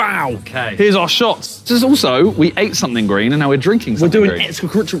 Wow. Okay. Here's our shots. Just also, we ate something green and now we're drinking something We're doing green.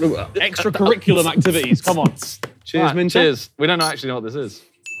 extracurriculum activities. Come on. Cheers, Right, Minter. cheers. We don't actually know what this is.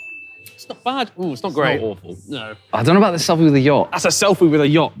 It's not bad. Ooh, it's not great. Not awful. No. I don't know about the selfie with the yacht. That's a selfie with a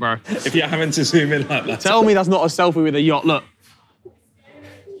yacht, bro. If you're having to zoom in like that. Tell me that's not a selfie with a yacht. Look.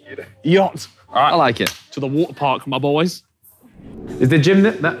 Yacht. All right. I like it. To the water park, my boys. Is the gym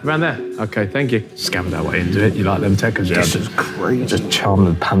that around there? Okay, thank you. Scammer that way into it. You like them techers? Yeah, this is crazy. Just charm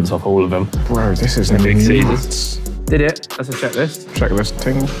the pants off all of them. Bro, this is Big nuts. Caesars. Did it? That's a checklist. Checklist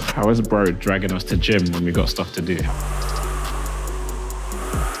thing. How is bro dragging us to gym when we got stuff to do? Look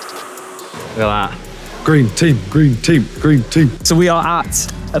at that. Green team, green team, green team. So we are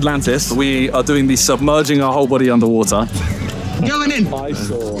at Atlantis. We are doing the submerging our whole body underwater. Going in. I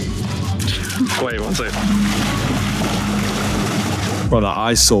saw. Wait, one second. Brother,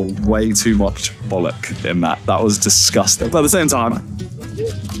 I saw way too much bollock in that. That was disgusting. But at the same time,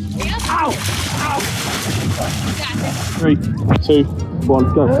 Ow! Ow! 3, 2,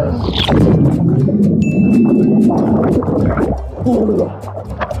 1, go.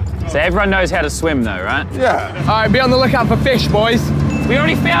 So everyone knows how to swim though, right? Yeah. All right, be on the lookout for fish, boys. We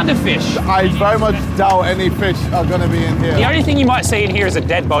already found a fish. I very much doubt any fish are going to be in here. The only thing you might see in here is a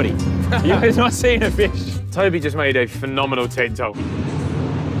dead body. You're not seeing a fish. Toby just made a phenomenal TikTok.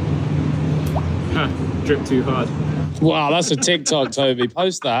 Drip too hard. Wow, that's a TikTok, Toby.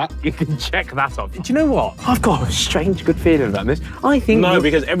 Post that. You can check that off. Do you know what? I've got a strange good feeling about this. I think No,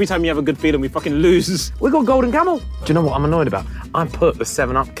 because every time you have a good feeling, we fucking lose. we got golden camel. Do you know what I'm annoyed about? I put the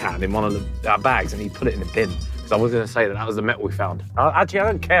 7-Up can in one of our bags and he put it in the bin. Because I was going to say that was the metal we found. Actually, I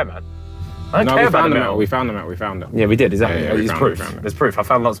don't care, man. I don't No, care we about found the the metal. metal. We found the metal. We found it. Yeah, we did, exactly. Yeah, we There's found proof. it, we found it. There's proof. I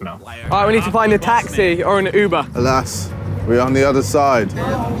found lots of metal. All right, we need to find a taxi or an Uber. Alas, we're on the other side.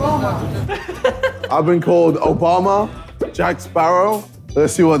 I've been called Obama, Jack Sparrow.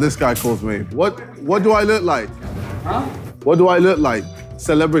 Let's see what this guy calls me. What do I look like? Huh? What do I look like?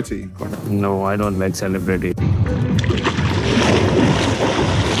 Celebrity. No, I don't like celebrity.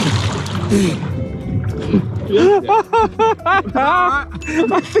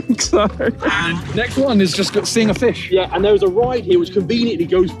 I think so. Next one is just seeing a fish. Yeah, and there was a ride here which conveniently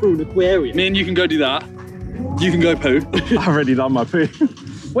goes through an aquarium. Me and you can go do that. You can go poo. I've already done my poo.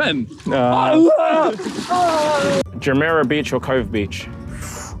 When? Jumeirah Beach or Cove Beach?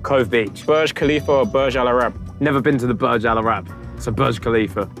 Cove Beach. Burj Khalifa or Burj Al Arab? Never been to the Burj Al Arab. So Burj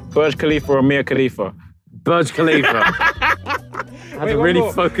Khalifa. Burj Khalifa or Mia Khalifa? Burj Khalifa. I had to really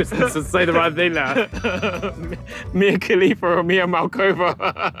more. focus and say the right thing now. Mia Khalifa or Mia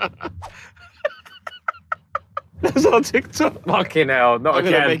Malkova? That's our TikTok. Fucking hell, not I'm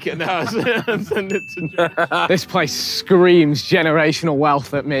again. gonna make it now and send it to Jack. This place screams generational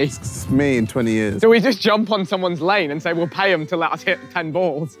wealth at me. It's me in 20 years. Do we just jump on someone's lane and say we'll pay them to let us hit 10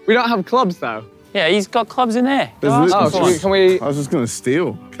 balls? We don't have clubs though. Yeah, he's got clubs in there. Go Is ask it- him for one. Can we? I was just gonna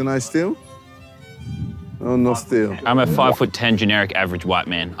steal. Can I steal? Oh, no steal. I'm a 5'10" generic average white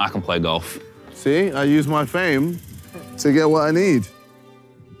man. I can play golf. See, I use my fame to get what I need.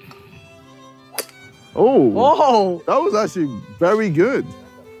 Oh, that was actually very good.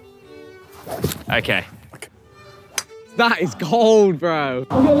 Okay. That is gold, bro.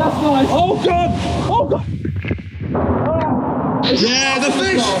 Okay, that's nice. Oh, God! Oh, God! Yeah, the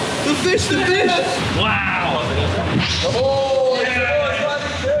fish! The fish, the fish! Wow! Oh, yeah!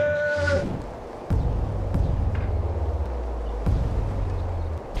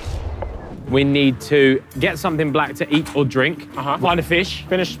 We need to get something black to eat or drink. Find a fish.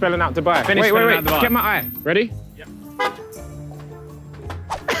 Finish spelling out Dubai. Finish wait, spelling out Dubai. Get my eye. Ready? Yep.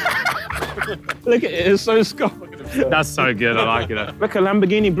 Look at it, it's so scarred. That's so good, I like it. Look, a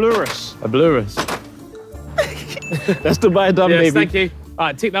Lamborghini Blurus. A Blurus. That's Dubai done, Yes, baby. thank you. All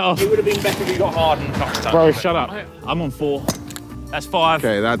right, tick that off. It would have been better if we got hard and touched up. Bro, shut up. I'm on 4. That's 5.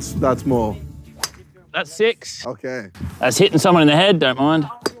 Okay, that's more. That's 6. Okay. That's hitting someone in the head, don't mind.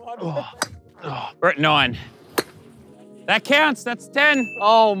 We're at 9. That counts, that's 10.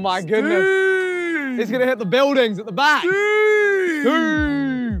 Oh my goodness. It's gonna hit the buildings at the back.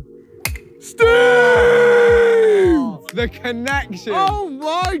 Steve! The connection. Oh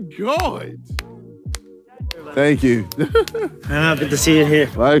my God! Thank you. Good to see you here.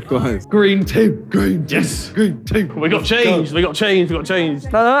 Likewise. Green team, green team, Yes. green team. We got changed, we got changed, we got changed.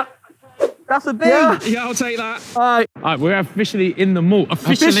 That's a beach. Yeah, I'll take that. All right. All right, we're officially in the mall.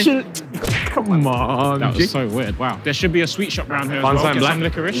 Officially. Come on. That was so weird. Wow. There should be a sweet shop around here as well. Get some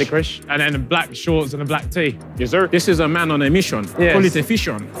licorice. Licorice. And then black shorts and a black tee. Yes, sir. This is a man on a mission. Yes. Call it a fish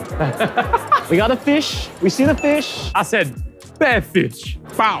on. We got a fish. We see the fish. I said, bear fish.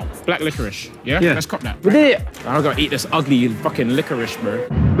 Bow. Black licorice. Yeah? Let's cop that. We did it. I'm gonna eat this ugly fucking licorice, bro.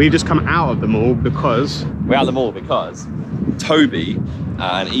 We've just come out of the mall because... We're out of the mall because Toby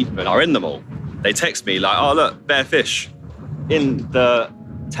and Ethan are in the mall. They text me like, oh look, bare fish in the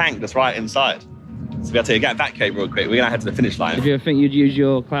tank that's right inside. So we have to get that cake real quick. We're gonna head to the finish line. Did you ever think you'd use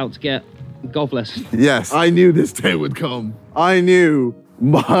your clout to get golf lessons? Yes, I knew this day would come. I knew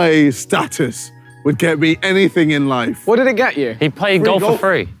my status would get me anything in life. What did it get you? He played golf for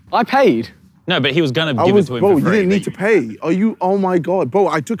free. I paid. No, but he was gonna give it to him bro, for free. you didn't need to pay. Are you, oh my God. Bro,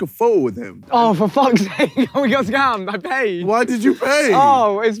 I took a photo with him. Oh, for fuck's sake, we got scammed. I paid. Why did you pay?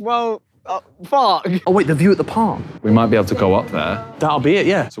 Oh, it's, well, fuck. Oh wait, the view at the park. We might be able to go up there. That'll be it,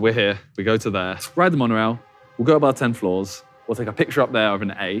 yeah. So we're here, we go to there, ride the monorail, we'll go about 10 floors, we'll take a picture up there of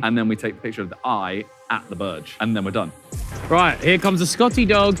an A, and then we take the picture of the I at the Burj, and then we're done. Right, here comes the Scotty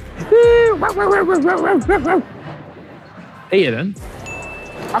dog. Here then.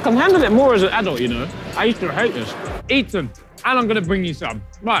 I can handle it more as an adult, you know. I used to hate this. Ethan, and I'm gonna bring you some.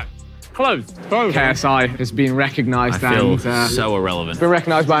 Right, closed. KSI has been recognised and so irrelevant. been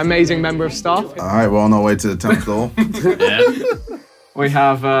recognised by an amazing member of staff. All right, we're on our way to the 10th floor. Yeah. We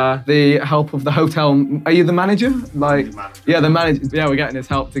have the help of the hotel. Are you the manager? Like, yeah, the manager. Yeah, we're getting his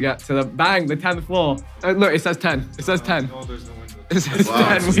help to get to the 10th floor. Look, it says 10. It says 10. It says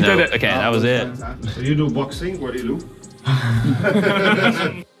 10. We did it. Okay, that was it. So you do boxing? What do you do?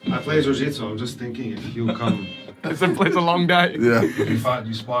 I play jiu-jitsu. I'm just thinking if you come. It's a long day. Yeah. Do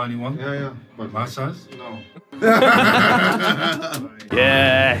you spar anyone? Yeah. But my size? No.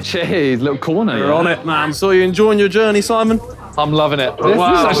 Yeah. Jeez, little corner. You're on it, man. So you enjoying your journey, Simon? I'm loving it. This is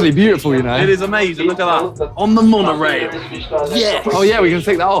actually beautiful, you know. It is amazing. Look at that. On the monorail. Yeah. Oh yeah, we can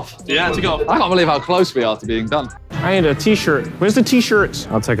take that off. Yeah, take it off. I can't believe how close we are to being done. I need a t-shirt. Where's the t-shirts?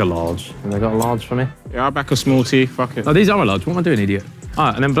 I'll take a large. Have they got a large for me? Yeah, I'll back a small tee. Fuck it. Oh, these are a large. What am I doing, idiot? All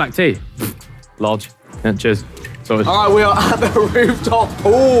right, and then black tea. Large. Yeah, cheers. Sorry. All right, we are at the rooftop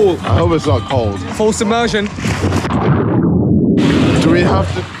pool. I hope it's not cold. Full submersion. Do we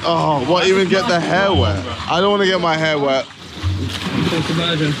have to, oh, what, even get the hair wet? I don't want to get my hair wet. Full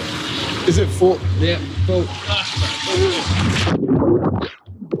submersion. Is it full? Yeah, full.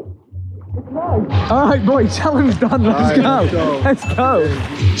 All right, boy, challenge done. Let's go. Let's go.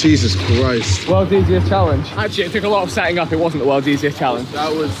 Jesus Christ. World's easiest challenge. Actually, it took a lot of setting up. It wasn't the world's easiest challenge.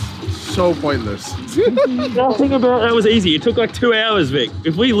 That was so pointless. Nothing about that was easy. It took like 2 hours, Vic.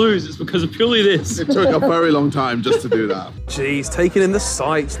 If we lose, it's because of purely this. It took a very long time just to do that. Jeez, taking in the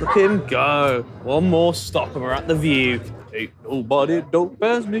sights. Look at him go. One more stop and we're at the view. Ain't nobody don't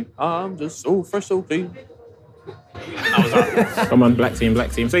pass me. I'm just so fresh, so clean. Come on, black team,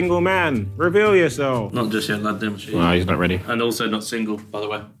 black team. Single man, reveal yourself. Not just yet, lad, damn shit. No, he's not ready. And also not single, by the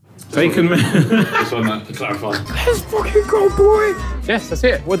way. Taken man. Just want to clarify. Let's fucking go, boy. Yes, that's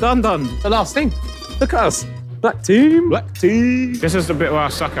it. We're done. The last thing. Look at us. Black team. Black team. This is the bit where I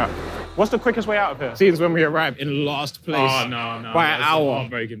suck at. What's the quickest way out of here? Seems when we arrive in last place. Oh, no. By an hour.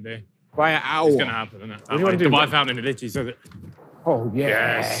 Heartbreaking day. By an hour. It's going to happen, isn't it? What do you want to do? Dubai Fountain in Italy says it. Oh,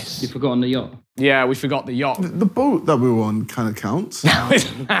 yes. You've forgotten the yacht. Yeah, we forgot the yacht. The boat that we were on kind of counts.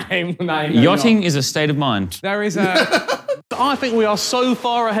 Yachting is a state of mind. There is a... I think we are so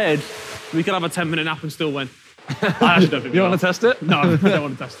far ahead, we could have a 10-minute nap and still win. I actually don't think you want to test it? No, I don't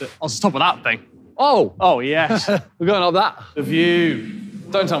want to test it. I was on top of that thing. Oh, yes. We're going up that. The view.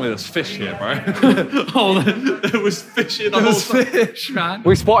 Don't tell me there's fish here, bro. There was fish here the whole time. Fish, man.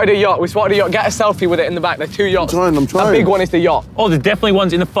 We spotted a yacht. Get a selfie with it in the back. There's 2 yachts. I'm trying. The big one is the yacht. Oh, there's definitely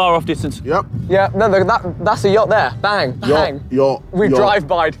ones in the far off distance. Yep. Yeah, no, that's a yacht there. Bang, bang. Yacht. We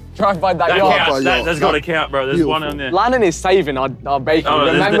drive-by'd that yacht. Counts. That's got to count, bro. There's one on there. Lannon is saving our bacon. Oh,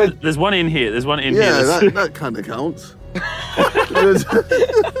 Remember? There's one in here. There's one in here. Yeah, that kind of counts.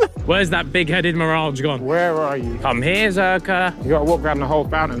 Where's that big-headed Mirage gone? Where are you? Come here, Zerkaa. You gotta walk around the whole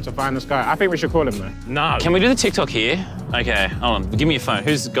fountain to find this guy. I think we should call him though. No. Can we do the TikTok here? Okay, hold on. Give me your phone.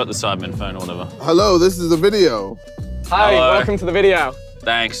 Who's got the Sidemen phone or whatever? Hello, this is a video. Hi, Hello. welcome to the video.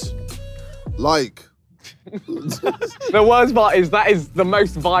 Thanks. Like. The worst part is that is the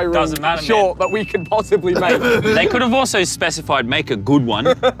most viral short that we could possibly make. They could have also specified make a good one.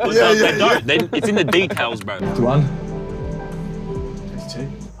 They don't. It's in the details, bro. One.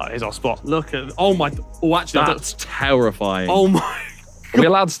 Oh, here's our spot. Look at, oh my, oh actually. That's terrifying. Oh my Are we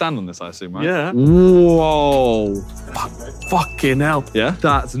allowed to stand on this, I assume, right? Yeah. Whoa. Fucking hell. Yeah?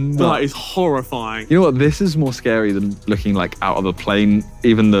 That is horrifying. You know what? This is more scary than looking like out of a plane,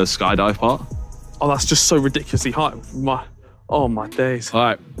 even the skydive part. Oh, that's just so ridiculously high. Oh my days. All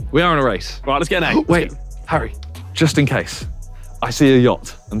right, we are in a race. Right, let's get an A. Wait, Harry, just in case, I see a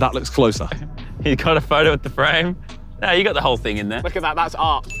yacht and that looks closer. You got a photo with the frame? No, you got the whole thing in there. Look at that, that's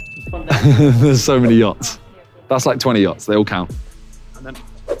art. There's so many yachts. That's like 20 yachts, they all count.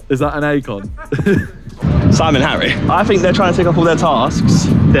 Is that an Acon? Simon, Harry, I think they're trying to take off all their tasks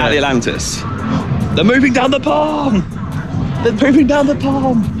at the Atlantis. They're moving down the palm. They're moving down the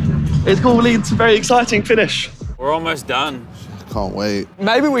palm. It's going to lead to a very exciting finish. We're almost done. Can't wait.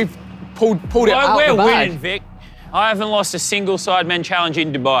 Maybe we've pulled it out We're the bag. winning, Vic. I haven't lost a single Sidemen challenge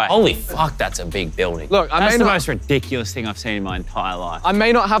in Dubai. Holy fuck, that's a big building. Look, that's the most ridiculous thing I've seen in my entire life. I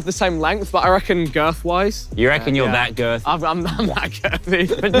may not have the same length, but I reckon girth-wise. You reckon you're that girth? I'm that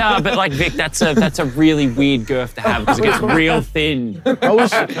girthy. But no, but like Vic, that's a really weird girth to have because it gets real thin.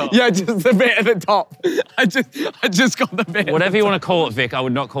 Yeah, just the bit at the top. I just got the bit. Whatever you want to call it, Vic, I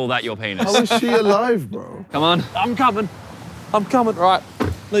would not call that your penis. How is she alive, bro? Come on. I'm coming. Right.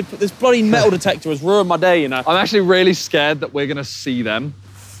 This bloody metal detector has ruined my day, you know. I'm actually really scared that we're gonna see them.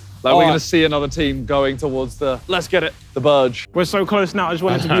 Like we're gonna see another team going towards the. Let's get it. The Burj. We're so close now, I just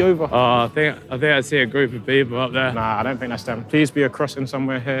want it to be over. Oh, I think I see a group of people up there. Nah, I don't think that's them. Please be a crossing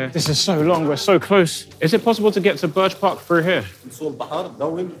somewhere here. This is so long, we're so close. Is it possible to get to Burj Park through here?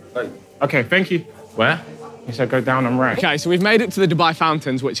 Okay, thank you. Where? He said go down and right. Okay, so we've made it to the Dubai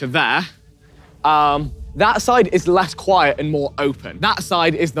fountains, which are there. That side is less quiet and more open. That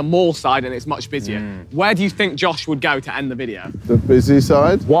side is the mall side and it's much busier. Where do you think Josh would go to end the video? The busy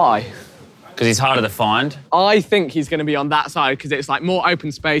side? Why? Because he's harder to find. I think he's going to be on that side because it's like more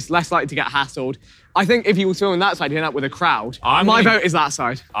open space, less likely to get hassled. I think if he was filming that side, he'd end up with a crowd. My vote is that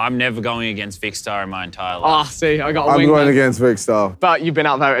side. I'm never going against Vic Star in my entire life. Ah, see, I got a I'm wing going then. against Vic Star. But you've been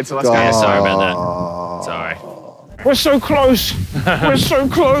outvoted, so let's go. Yeah, sorry about that. Sorry. We're so close. We're so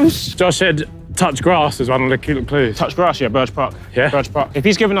close. Josh said touch grass is one of the clues. Touch grass, yeah, Burj Park. Yeah? Burj Park. If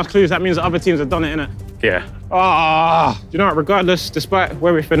he's giving us clues, that means that other teams have done it, innit? Yeah. Ah, you know what, regardless, despite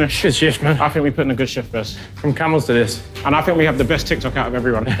where we finish, Good shift, man. I think we put in a good shift first. From camels to this. And I think we have the best TikTok out of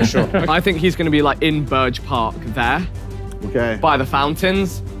everyone, for sure. I think he's going to be like in Burj Park there. Okay. By the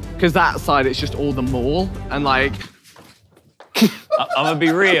fountains. Because that side, it's just all the mall. And like... I'm gonna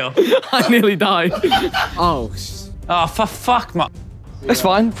be real. I nearly died. Oh, for fuck, my... That's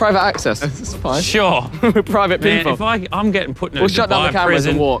fine, private access. It's fine. Sure. We're private Man, people. if I'm getting put in a We'll shut down the Dubai cameras prison,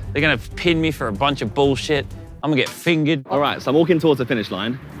 and walk. they're gonna pin me for a bunch of bullshit. I'm gonna get fingered. All right, so I'm walking towards the finish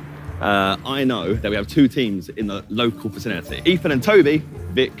line. I know that we have two teams in the local vicinity. Ethan and Toby,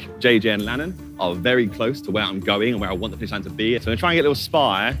 Vic, JJ and Lannon, are very close to where I'm going and where I want the finish line to be. So I'm gonna try and get a little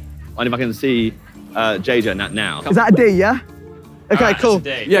spy on if I can see JJ and that now. Is that a D, yeah? Okay, Right, cool.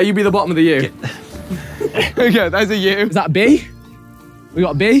 that's a D. Yeah, you be the bottom of the U. Okay, there's a U. Is that a B? We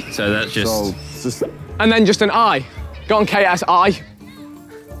got a B. So that's just... And then just an I. Go on, KSI.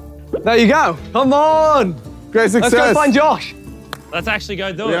 There you go. Come on. Great success. Let's go find Josh. Let's actually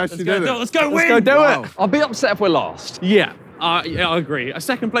go do We it. actually Let's go did do it. it. Let's go win. Let's go do it. I'll be upset if we're last. Yeah, I agree. A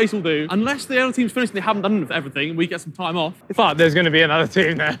second place will do. Unless the other team's finished and they haven't done everything and we get some time off. But there's going to be another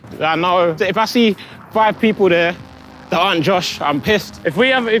team there. I know. If I see 5 people there that aren't Josh, I'm pissed. If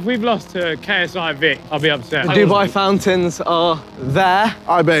we've lost to KSI Vic, I'll be upset. The Dubai fountains are there.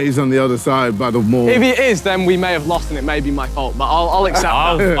 I bet he's on the other side by the mall. If he is, then we may have lost and it may be my fault, but I'll accept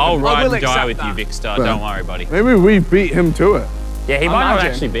that. I'll ride will and die accept with you, that. Vic Star. Don't worry, buddy. Maybe we beat him to it. Yeah, he might not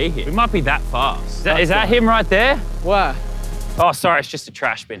Imagine. actually be here. We might be that fast. Is that him right there? Where? Oh, sorry, it's just a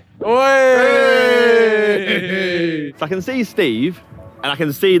trash bin. Hey! So I can see Steve and I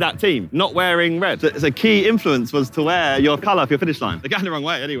can see that team not wearing red. So a key influence was to wear your colour for your finish line. They're going the wrong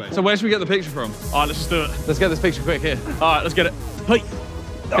way anyway. So where should we get the picture from? All right, let's just do it. Let's get this picture quick here. All right, let's get it. Hey.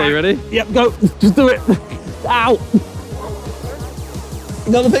 Okay, you ready? Yep, go. Just do it. Ow.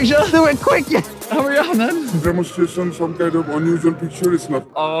 Another picture? Do it quick, yeah. Hurry up, man. Demonstration, some kind of unusual picture is not.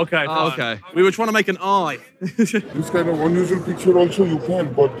 Oh, okay. Oh, okay. We were trying to make an eye. This kind of unusual picture also you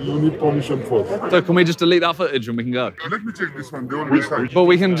can, but you need permission first. So can we just delete that footage and we can go? Let me check this one. They already signed. But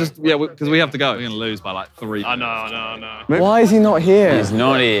we can just, yeah, because we have to go. We're going to lose by like 3. I know. Why is he not here? He's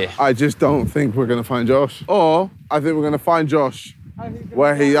not here. I just don't think we're going to find Josh. Or I think we're going to find Josh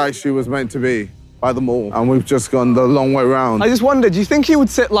where he actually was meant to be. by them all, and we've just gone the long way round. I just wondered, do you think he would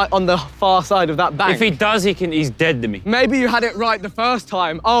sit like on the far side of that bank? If he does, he's dead to me. Maybe you had it right the first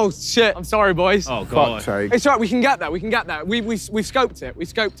time. Oh shit! I'm sorry, boys. Oh god. It's right. We can get that. We can get that. We've scoped it. We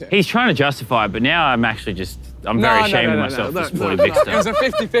scoped it. He's trying to justify it, but now I'm actually very ashamed of myself for supporting Victor. It was a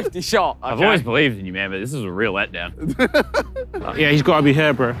 50-50 shot. I've always believed in you, man, but this is a real letdown. Yeah, he's got to be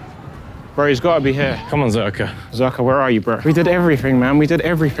here, bro. Bro, he's got to be here. Come on, Zerkaa. Zerkaa, where are you, bro? We did everything, man. We did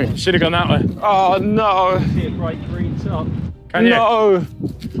everything. Should have gone that way. Oh, no. See a bright green top. Can you? No.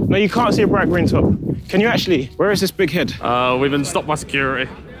 No, you can't see a bright green top. Can you actually? Where is this big head? We've been stopped by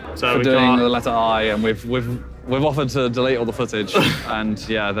security. So we're doing the letter I, and we've offered to delete all the footage, and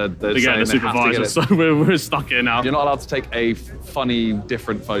yeah, they're saying the supervisor, so we're stuck here now. You're not allowed to take a funny,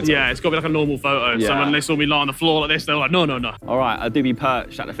 different photo. Yeah, it's got to be like a normal photo. Yeah. So when they saw me lie on the floor like this, they were like, no, no, no. All right, I do be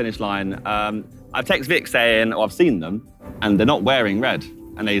perched at the finish line. I've texted Vic saying, I've seen them, and they're not wearing red.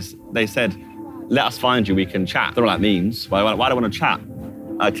 And they said, let us find you, we can chat. I don't know what that means. Why do I want to chat?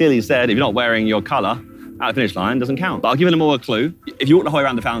 I clearly said, if you're not wearing your colour, at the finish line doesn't count. But I've given them all a clue. If you walk the whole way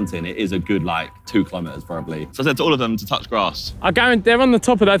around the fountain, it is a good, 2 kilometres probably. So I said to all of them to touch grass. I guarantee they're on the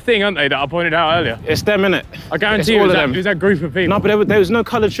top of that thing, aren't they, that I pointed out earlier? It's them, innit? I guarantee you, it was that group of people. No, but there was no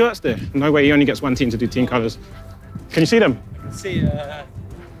coloured shirts there. No way, he only gets one team to do team colours. Can you see them? See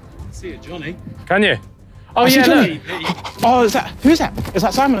it, Johnny. Can you? Oh, yeah, look. Oh, who is that? Is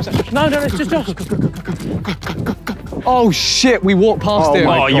that Simon? No, it's just Josh. Oh shit, we walked past him.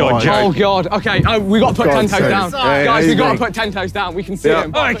 Oh, you're joking. Oh god. Okay, we got to put 10 toes down. Guys, we got to put 10 toes down. We can see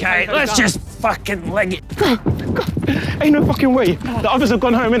him. Okay, let's just fucking leg it. Ain't no fucking way. The others have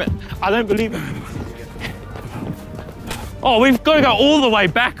gone home, innit? I don't believe it. Oh, we've got to go all the way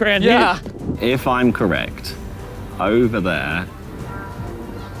back around here. If I'm correct, over there,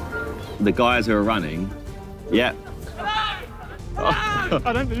 the guys who are running, yep.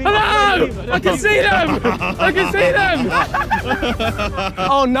 I don't believe it. Hello! I can see them! I can see them!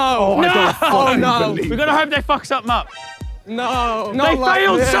 Oh no! No! Oh no! We've got to hope they fuck something up. No! They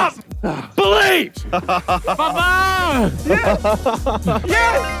failed something! Believe! Baba!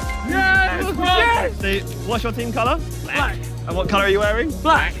 Yes! Yes! See, what's your team colour? Black. And what colour are you wearing?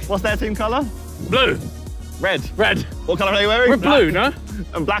 Black. What's their team colour? Blue. Red. Red. What colour are you wearing? We're blue, no?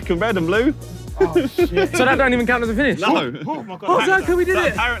 And black and red and blue. Oh, shit. So that don't even count as a finish? No. Oh my God. Oh, Zerkaa, we did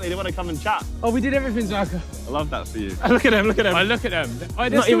it. Apparently they want to come and chat. Oh, we did everything, Zerkaa. I love that for you. Look at them, look at them. I look at them. Oh,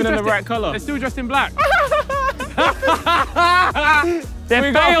 not even in the right colour. They're still dressed in black.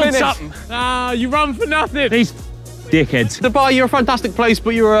 They failed something. Ah, you run for nothing. These dickheads. Dubai, you're a fantastic place,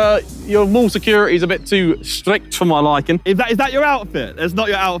 but your mall security is a bit too strict for my liking. Is that your outfit? It's not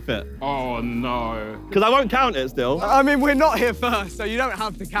your outfit. Oh no. Because I won't count it still. I mean, we're not here first, so you don't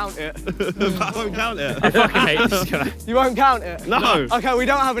have to count it. I won't count it. I fucking hate this guy. You won't count it? No. Okay, we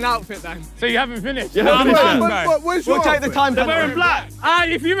don't have an outfit then. So you haven't finished? You haven't finished yet. We'll take the time. They're wearing black. Ah,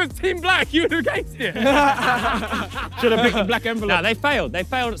 if you were team black, you would have gated it. Should have picked the black envelope. No, they failed. They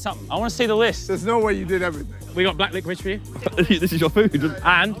failed at something. I want to see the list. There's no way you did everything. We got black licorice for you. This is your food.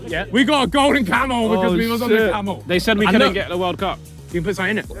 And, we got a golden camel because we was on the camel. They said we couldn't get the World Cup. You can put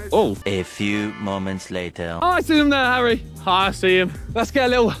something in it. Oh. A few moments later. Oh, I see him there, Harry. Hi, I see him. Let's get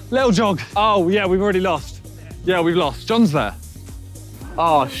a little jog. Oh, yeah, we've already lost. Yeah, we've lost. John's there.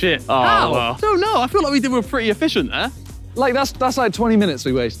 Oh, shit. Oh, How? well. Don't know. I feel like we were pretty efficient there. Like, that's like 20 minutes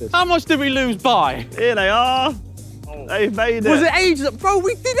we wasted. How much did we lose by? Here they are. They've made it. Was it ages? Bro,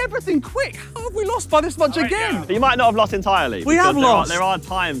 we did everything quick. How have we lost by this much again? You might not have lost entirely. We have lost. There are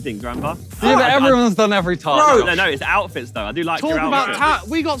time things, remember? Yeah, but everyone's done every time. No, it's outfits though. I do like your Talking outfits. about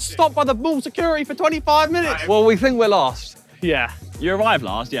we got stopped by the mall security for 25 minutes. Well, we think we're lost. Yeah. You arrived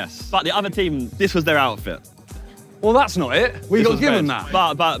last, yes. But the other team, this was their outfit. Well, that's not it. We got given that.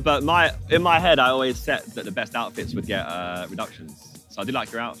 But in my head, I always set that the best outfits would get reductions. So I do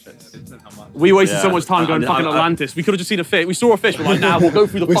like your outfits. We wasted so much time going fucking Atlantis. We could have just seen a fish. We saw a fish. We're like, now we'll go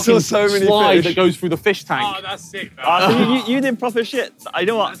through the fucking slide that goes through the fish tank. Oh, that's sick. So you did proper shit. You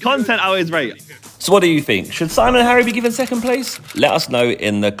know what? Content I always rate. So what do you think? Should Simon and Harry be given second place? Let us know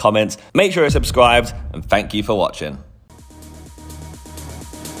in the comments. Make sure you're subscribed and thank you for watching.